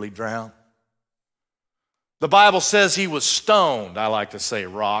 nearly drowned. The Bible says he was stoned. I like to say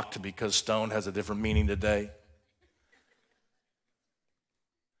rocked, because stoned has a different meaning today.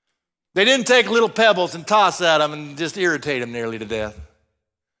 They didn't take little pebbles and toss at him and just irritate him nearly to death.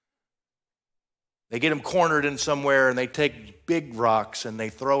 They get him cornered in somewhere, and they take big rocks and they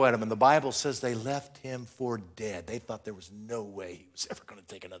throw at him. And the Bible says they left him for dead. They thought there was no way he was ever going to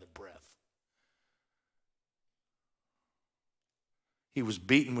take another breath. He was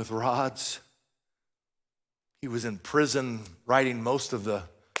beaten with rods. He was in prison writing most of the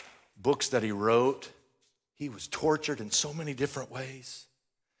books that he wrote. He was tortured in so many different ways.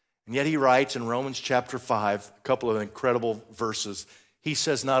 And yet he writes in Romans chapter 5, a couple of incredible verses. He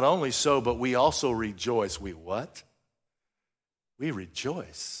says, not only so, but we also rejoice. We what? We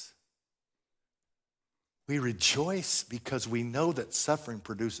rejoice. We rejoice because we know that suffering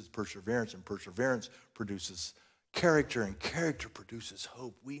produces perseverance, and perseverance produces character, and character produces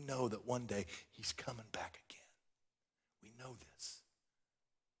hope. We know that one day he's coming back again. We know this.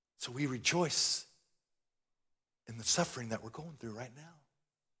 So we rejoice in the suffering that we're going through right now.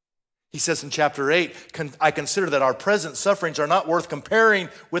 He says in chapter 8, I consider that our present sufferings are not worth comparing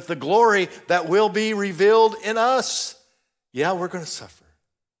with the glory that will be revealed in us. Yeah, we're going to suffer,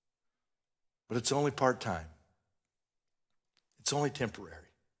 but it's only part-time. It's only temporary.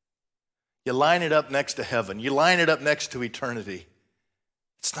 You line it up next to heaven. You line it up next to eternity.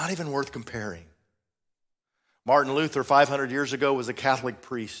 It's not even worth comparing. Martin Luther, 500 years ago, was a Catholic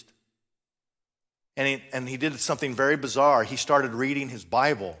priest. And he did something very bizarre. He started reading his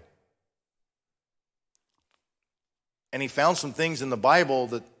Bible. And he found some things in the Bible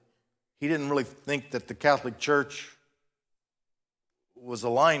that he didn't really think that the Catholic Church was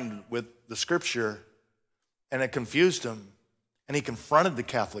aligned with the Scripture, and it confused him. And he confronted the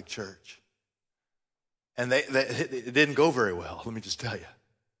Catholic Church. And it didn't go very well, let me just tell you.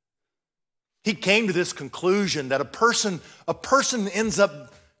 He came to this conclusion that a person ends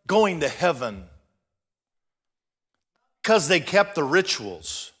up going to heaven because they kept the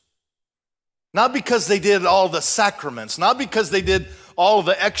rituals. Not because they did all the sacraments, not because they did all of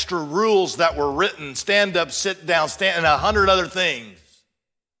the extra rules that were written, stand up, sit down, and 100 other things.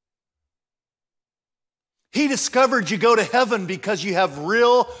 He discovered you go to heaven because you have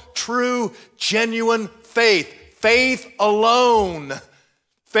real, true, genuine faith. Faith alone.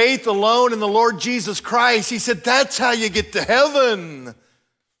 Faith alone in the Lord Jesus Christ. He said, that's how you get to heaven.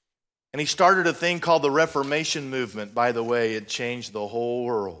 And he started a thing called the Reformation movement. By the way, it changed the whole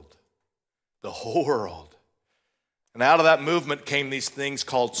world. The whole world. And out of that movement came these things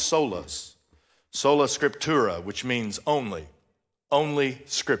called solas. Sola scriptura, which means only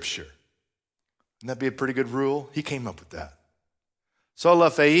Scripture. Wouldn't that be a pretty good rule? He came up with that. Sola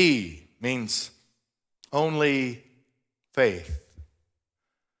fide means only faith.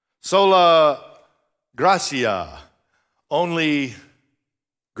 Sola gratia, only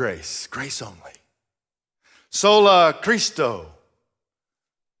grace. Grace only. Sola Christo,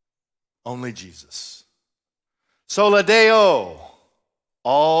 only Jesus. Sola Deo,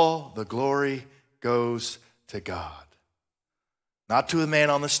 all the glory goes to God. Not to a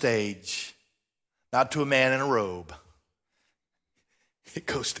man on the stage, not to a man in a robe. It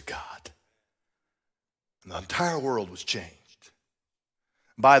goes to God. And the entire world was changed.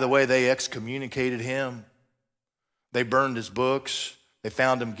 By the way, they excommunicated him. They burned his books. They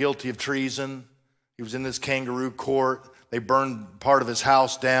found him guilty of treason. He was in this kangaroo court. They burned part of his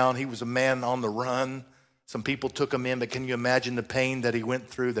house down. He was a man on the run. Some people took him in, but can you imagine the pain that he went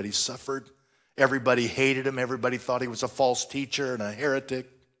through, that he suffered? Everybody hated him. Everybody thought he was a false teacher and a heretic.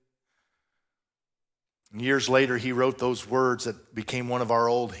 And years later, he wrote those words that became one of our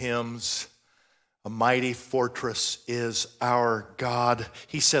old hymns. A mighty fortress is our God.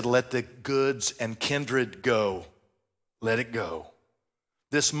 He said, let the goods and kindred go. Let it go.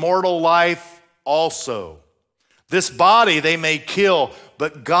 This mortal life also. This body they may kill,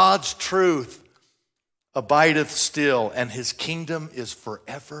 but God's truth abideth still, and his kingdom is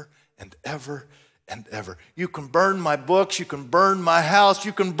forever and ever and ever. You can burn my books, you can burn my house,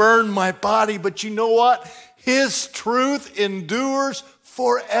 you can burn my body, but you know what? His truth endures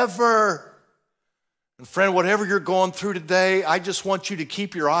forever. And friend, whatever you're going through today, I just want you to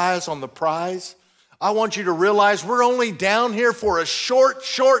keep your eyes on the prize. I want you to realize we're only down here for a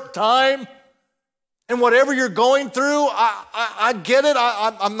short time. And whatever you're going through, I get it.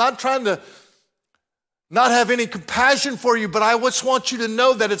 I'm not trying to not have any compassion for you, but I just want you to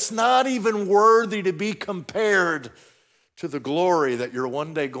know that it's not even worthy to be compared to the glory that you're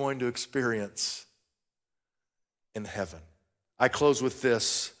one day going to experience in heaven. I close with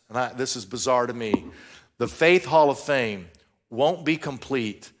this, and this is bizarre to me. The Faith Hall of Fame won't be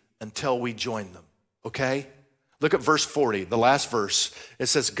complete until we join them, okay? Look at verse 40, the last verse. It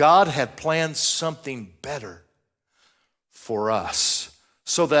says, God had planned something better for us,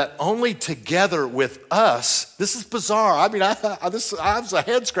 so that only together with us, this is bizarre. I mean, I was a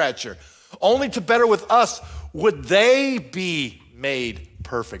head scratcher. Only together with us would they be made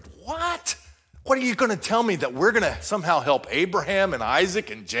perfect. What? What are you going to tell me, that we're going to somehow help Abraham and Isaac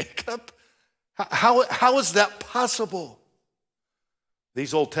and Jacob? How is that possible?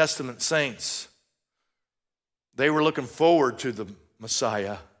 These Old Testament saints, they were looking forward to the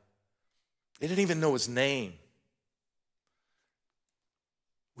Messiah. They didn't even know his name.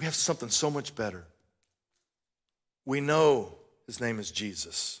 We have something so much better. We know his name is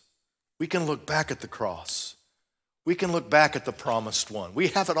Jesus. We can look back at the cross. We can look back at the promised one. We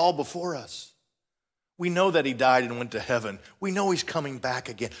have it all before us. We know that he died and went to heaven. We know he's coming back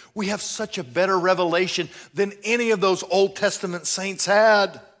again. We have such a better revelation than any of those Old Testament saints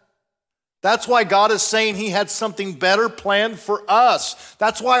had. That's why God is saying he had something better planned for us.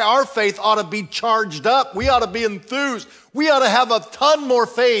 That's why our faith ought to be charged up. We ought to be enthused. We ought to have a ton more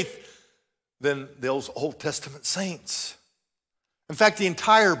faith than those Old Testament saints. In fact, the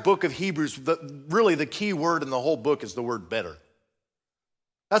entire book of Hebrews, really the key word in the whole book is the word better.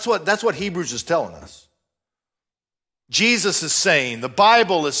 That's what Hebrews is telling us. Jesus is saying, the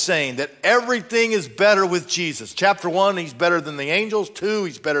Bible is saying that everything is better with Jesus. Chapter 1, he's better than the angels. 2,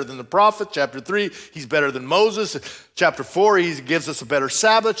 he's better than the prophet. Chapter 3, he's better than Moses. Chapter 4, he gives us a better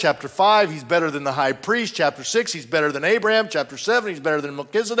Sabbath. Chapter 5, he's better than the high priest. Chapter 6, he's better than Abraham. Chapter 7, he's better than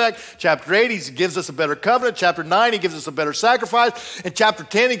Melchizedek. Chapter 8, he gives us a better covenant. Chapter 9, he gives us a better sacrifice. In chapter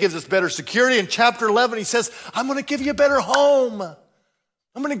 10, he gives us better security. In chapter 11, he says, I'm going to give you a better home.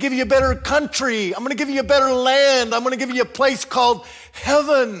 I'm going to give you a better country. I'm going to give you a better land. I'm going to give you a place called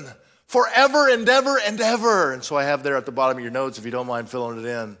heaven forever and ever and ever. And so I have there at the bottom of your notes, if you don't mind filling it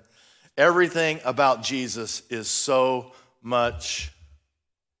in, everything about Jesus is so much.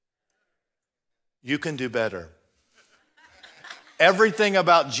 You can do better. Everything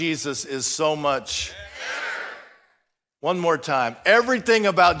about Jesus is so much. One more time. Everything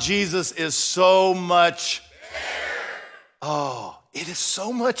about Jesus is so much. Oh. It is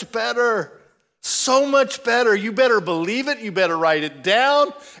so much better. So much better. You better believe it. You better write it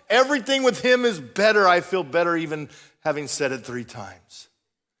down. Everything with him is better. I feel better even having said it 3 times.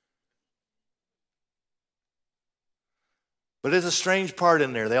 But there's a strange part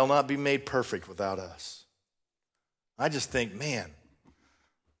in there. They'll not be made perfect without us. I just think, man,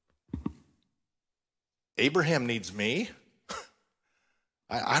 Abraham needs me.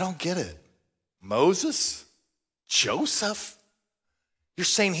 I don't get it. Moses? Joseph? You're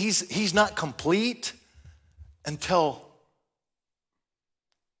saying he's not complete until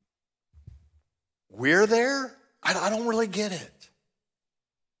we're there? I don't really get it.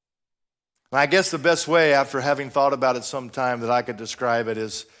 And I guess the best way, after having thought about it some time, that I could describe it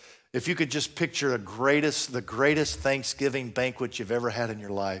is if you could just picture the greatest Thanksgiving banquet you've ever had in your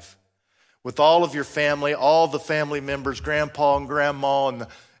life, with all of your family, all the family members, grandpa and grandma,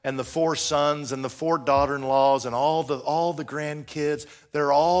 and the 4 sons and the 4 daughter-in-laws and all the grandkids.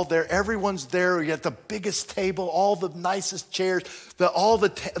 They're all there. Everyone's there. You got the biggest table, all the nicest chairs. The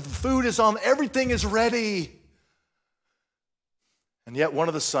food is on. Everything is ready. And yet one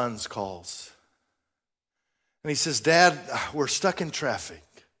of the sons calls. And he says, Dad, we're stuck in traffic.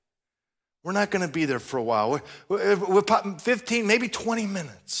 We're not going to be there for a while. We're 15, maybe 20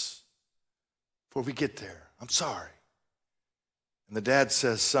 minutes before we get there. I'm sorry. And the dad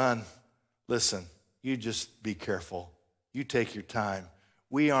says, son, listen, you just be careful. You take your time.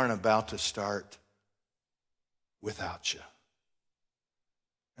 We aren't about to start without you.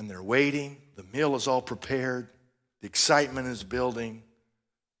 And they're waiting. The meal is all prepared. The excitement is building.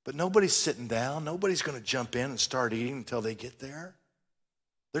 But nobody's sitting down. Nobody's going to jump in and start eating until they get there.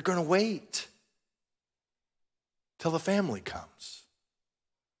 They're going to wait till the family comes.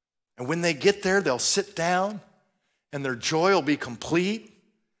 And when they get there, they'll sit down and their joy will be complete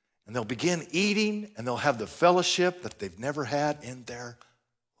and they'll begin eating and they'll have the fellowship that they've never had in their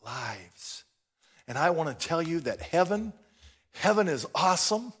lives. And I want to tell you that heaven is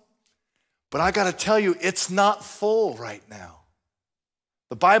awesome, but I got to tell you, it's not full right now.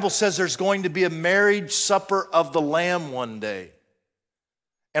 The Bible says there's going to be a marriage supper of the Lamb one day.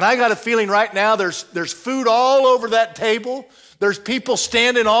 And I got a feeling right now there's food all over that table. There's people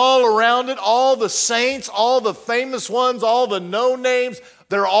standing all around it, all the saints, all the famous ones, all the no-names.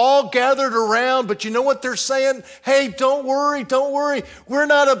 They're all gathered around, but you know what they're saying? Hey, don't worry. We're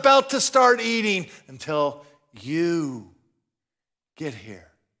not about to start eating until you get here.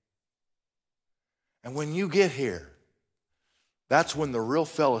 And when you get here, that's when the real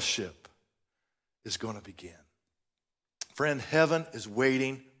fellowship is going to begin. Friend, heaven is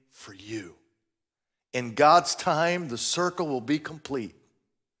waiting for you. In God's time, the circle will be complete.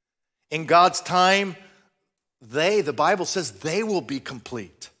 In God's time, the Bible says they will be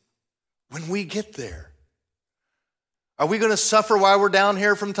complete when we get there. Are we going to suffer while we're down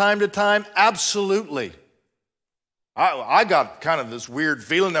here from time to time? Absolutely. I got kind of this weird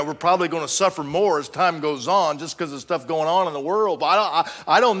feeling that we're probably going to suffer more as time goes on just because of stuff going on in the world. But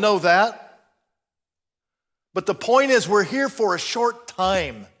I don't know that. But the point is, we're here for a short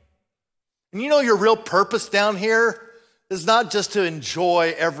time. And you know, your real purpose down here is not just to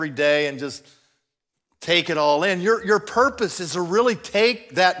enjoy every day and just take it all in. Your purpose is to really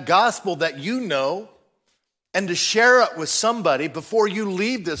take that gospel that you know and to share it with somebody before you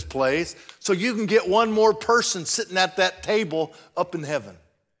leave this place so you can get one more person sitting at that table up in heaven.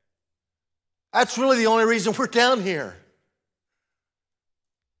 That's really the only reason we're down here.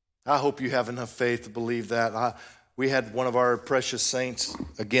 I hope you have enough faith to believe that. We had one of our precious saints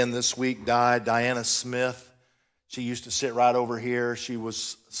again this week die, Diana Smith. She used to sit right over here. She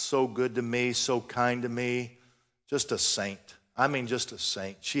was so good to me, so kind to me. Just a saint. I mean, just a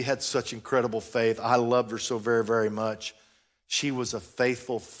saint. She had such incredible faith. I loved her so very, very much. She was a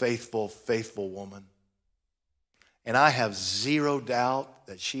faithful, faithful, faithful woman. And I have zero doubt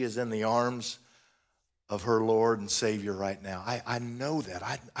that she is in the arms of her Lord and Savior right now. I know that.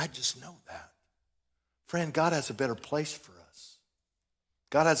 I just know that. Friend, God has a better place for us.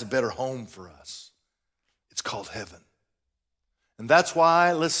 God has a better home for us. It's called heaven. And that's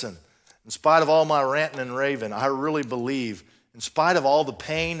why, listen, in spite of all my ranting and raving, I really believe, in spite of all the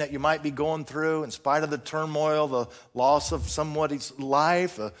pain that you might be going through, in spite of the turmoil, the loss of somebody's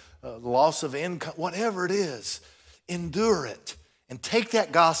life, the loss of income, whatever it is, endure it. And take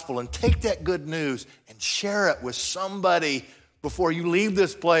that gospel and take that good news and share it with somebody before you leave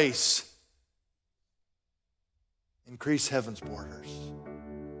this place. Increase heaven's borders.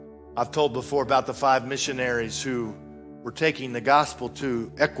 I've told before about the 5 missionaries who were taking the gospel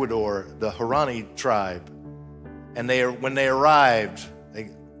to Ecuador, the Huaorani tribe. And when they arrived,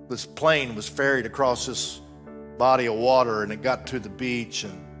 this plane was ferried across this body of water and it got to the beach.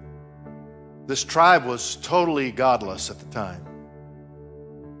 And this tribe was totally godless at the time.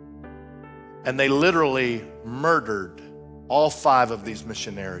 And they literally murdered all 5 of these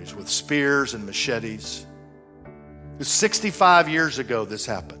missionaries with spears and machetes. It was 65 years ago this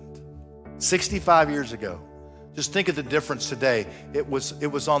happened. 65 years ago. Just think of the difference today. It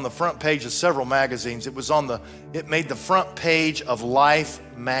was on the front page of several magazines. It made the front page of Life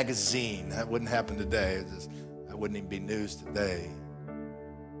magazine. That wouldn't happen today. That wouldn't even be news today.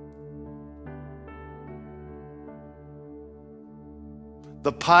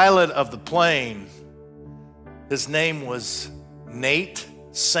 The pilot of the plane, his name was Nate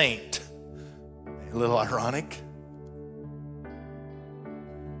Saint. A little ironic.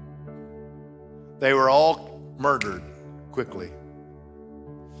 They were all murdered quickly.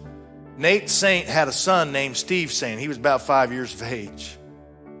 Nate Saint had a son named Steve Saint. He was about 5 years of age.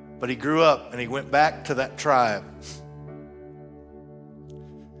 But he grew up and he went back to that tribe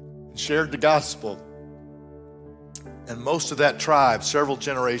and shared the gospel. And most of that tribe, several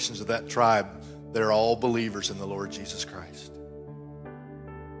generations of that tribe, they're all believers in the Lord Jesus Christ.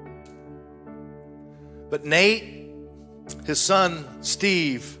 But Nate, his son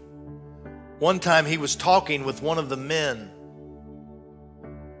Steve, one time he was talking with one of the men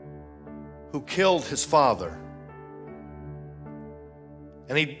who killed his father.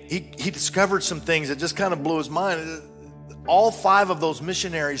 And he discovered some things that just kind of blew his mind. All 5 of those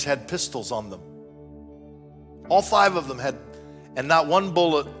missionaries had pistols on them. All 5 of them had, and not one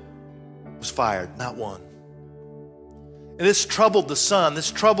bullet was fired, not one. And this troubled the son,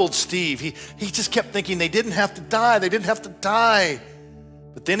 this troubled Steve. He just kept thinking they didn't have to die, they didn't have to die.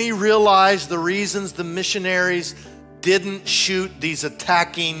 But then he realized the reasons the missionaries didn't shoot these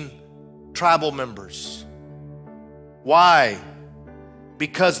attacking tribal members. Why?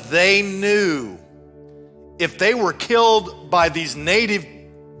 Because they knew if they were killed by these native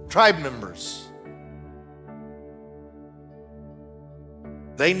tribe members,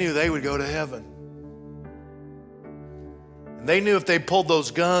 they knew they would go to heaven. And they knew if they pulled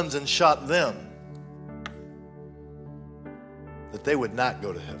those guns and shot them, that they would not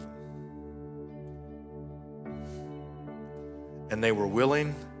go to heaven. And they were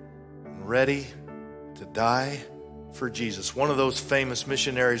willing and ready to die for Jesus. One of those famous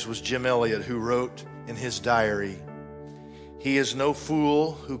missionaries was Jim Elliot, who wrote in his diary, "He is no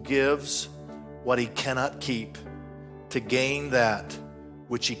fool who gives what he cannot keep to gain that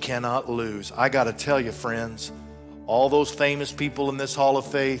which he cannot lose." I got to tell you, friends, all those famous people in this Hall of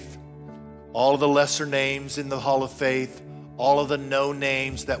Faith, all of the lesser names in the Hall of Faith, all of the no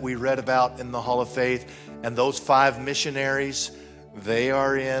names that we read about in the Hall of Faith, and those 5 missionaries, they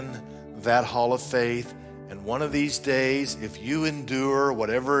are in that Hall of Faith. And one of these days, if you endure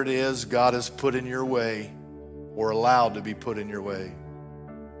whatever it is God has put in your way or allowed to be put in your way,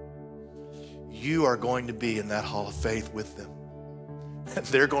 you are going to be in that Hall of Faith with them. And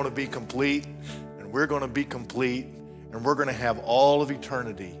they're going to be complete, and we're going to be complete, and we're going to have all of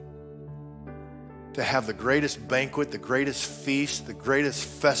eternity to have the greatest banquet, the greatest feast, the greatest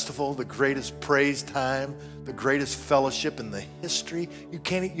festival, the greatest praise time, the greatest fellowship in the history.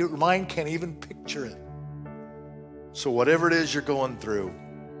 Your mind can't even picture it. So whatever it is you're going through,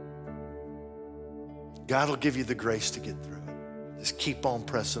 God will give you the grace to get through it. Just keep on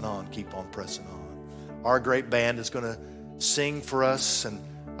pressing on, keep on pressing on. Our great band is going to sing for us, and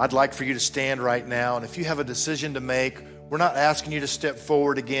I'd like for you to stand right now. And if you have a decision to make, we're not asking you to step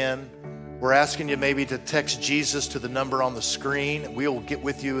forward again. We're asking you maybe to text Jesus to the number on the screen, and we'll get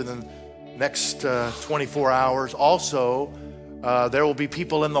with you in the next 24 hours. Also, there will be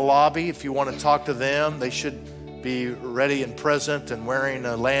people in the lobby. If you want to talk to them, they should be ready and present and wearing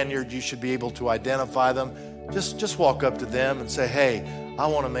a lanyard. You should be able to identify them. Just walk up to them and say, "Hey, I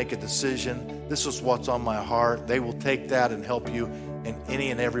want to make a decision. This is what's on my heart." They will take that and help you in any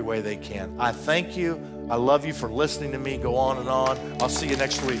and every way they can. I thank you. I love you for listening to me go on and on. I'll see you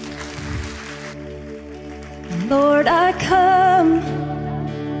next week. Lord, I come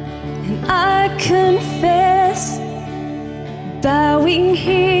and I confess, bowing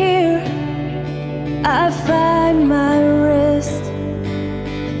here, I find my rest.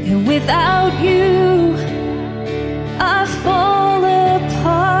 And without you, I fall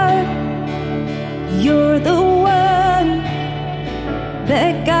apart. You're the one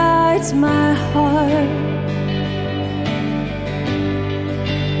that guides my heart.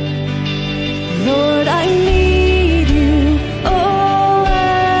 Lord, I need you. Oh,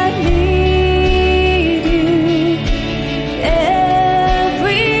 I need you.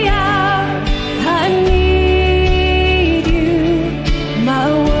 Every hour I need you. My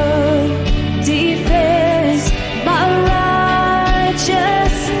one defense, my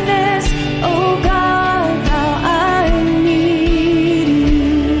righteousness. Oh God, how I need you.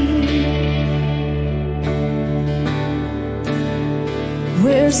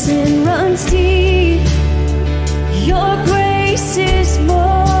 Where sin runs deep, your grace is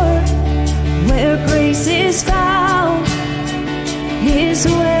more. Where grace is found is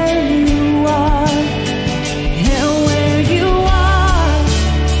where you are. And where you are,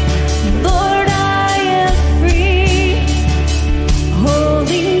 Lord, I am free.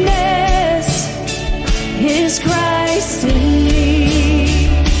 Holiness is Christ in me.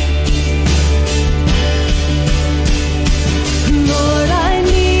 Lord, I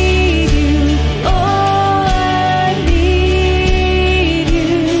need you. Oh, I need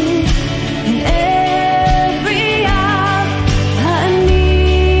you. And every hour I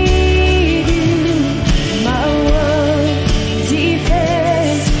need you. My one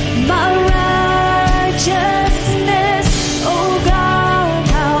defense, my righteousness. Oh God,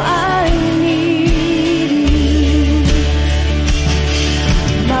 how I need you.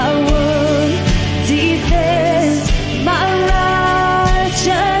 My one defense, my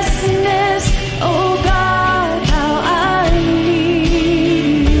righteousness. Oh God, how I need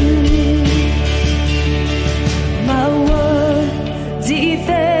you. My one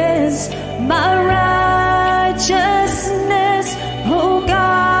defense, my righteousness. Oh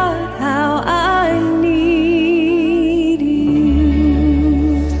God, how I need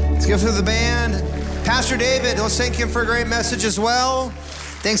you. Let's give it to the band. Pastor David, let's thank him for a great message as well.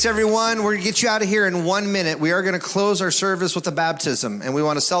 Thanks, everyone. We're going to get you out of here in 1 minute. We are going to close our service with a baptism, and we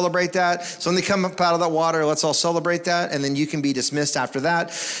want to celebrate that. So when they come up out of that water, let's all celebrate that, and then you can be dismissed after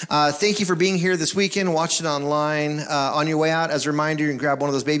that. Thank you for being here this weekend. Watch it online. On your way out, as a reminder, you can grab one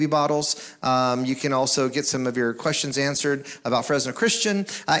of those baby bottles. You can also get some of your questions answered about Fresno Christian.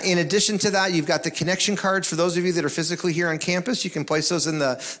 In addition to that, you've got the connection cards for those of you that are physically here on campus. You can place those in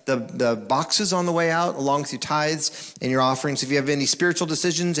the boxes on the way out, along with your tithes and your offerings. If you have any spiritual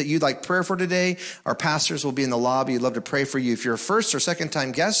decisions that you'd like prayer for today, our pastors will be in the lobby. We'd love to pray for you. If you're a first or second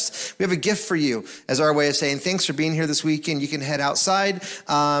time guest, we have a gift for you as our way of saying thanks for being here this weekend. You can head outside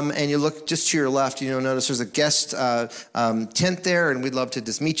and you look just to your left. You'll notice there's a guest tent there, and we'd love to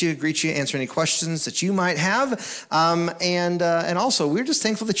just meet you, greet you, answer any questions that you might have. And also, we're just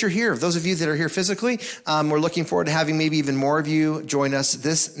thankful that you're here. Those of you that are here physically, we're looking forward to having maybe even more of you join us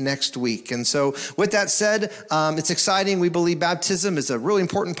this next week. And so with that said, it's exciting. We believe baptism is a really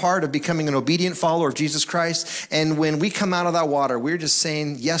important part of becoming an obedient follower of Jesus Christ. And when we come out of that water, we're just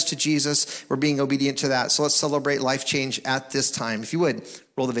saying yes to Jesus. We're being obedient to that. So let's celebrate life change at this time. If you would,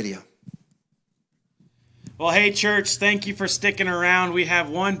 roll the video. Well, hey, church, thank you for sticking around. We have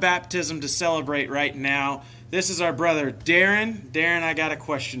one baptism to celebrate right now. This is our brother, Darren. Darren, I got a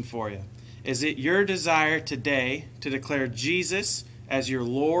question for you. Is it your desire today to declare Jesus as your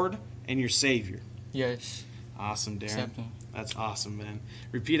Lord and your Savior? Yes. Awesome, Darren. Accepting. That's awesome, man.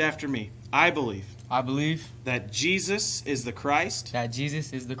 Repeat after me. I believe that Jesus is the Christ,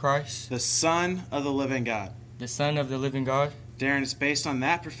 the Son of the living God. the Son of the living God. Darren, it's based on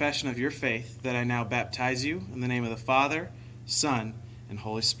that profession of your faith that I now baptize you in the name of the Father, Son, and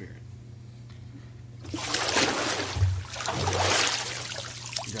Holy Spirit.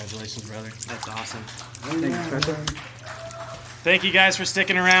 Congratulations, brother. That's awesome. Thank you, Pastor. Thank you guys for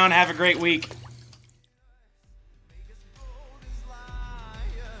sticking around. Have a great week.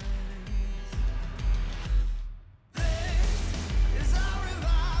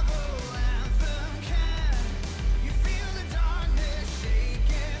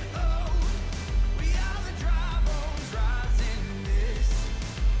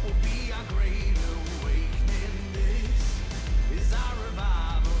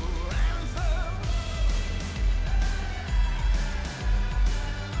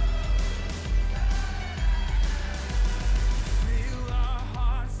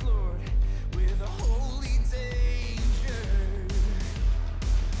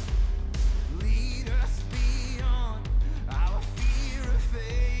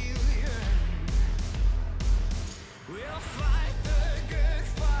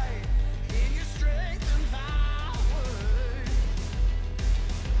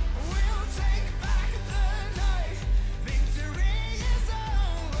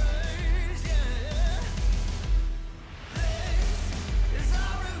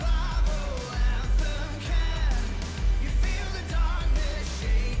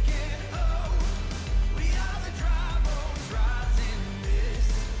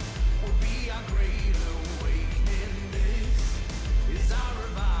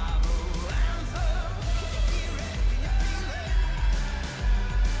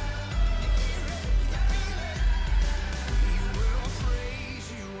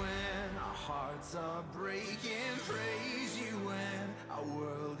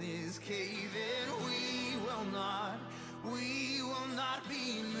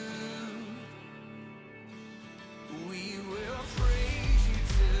 We will pray.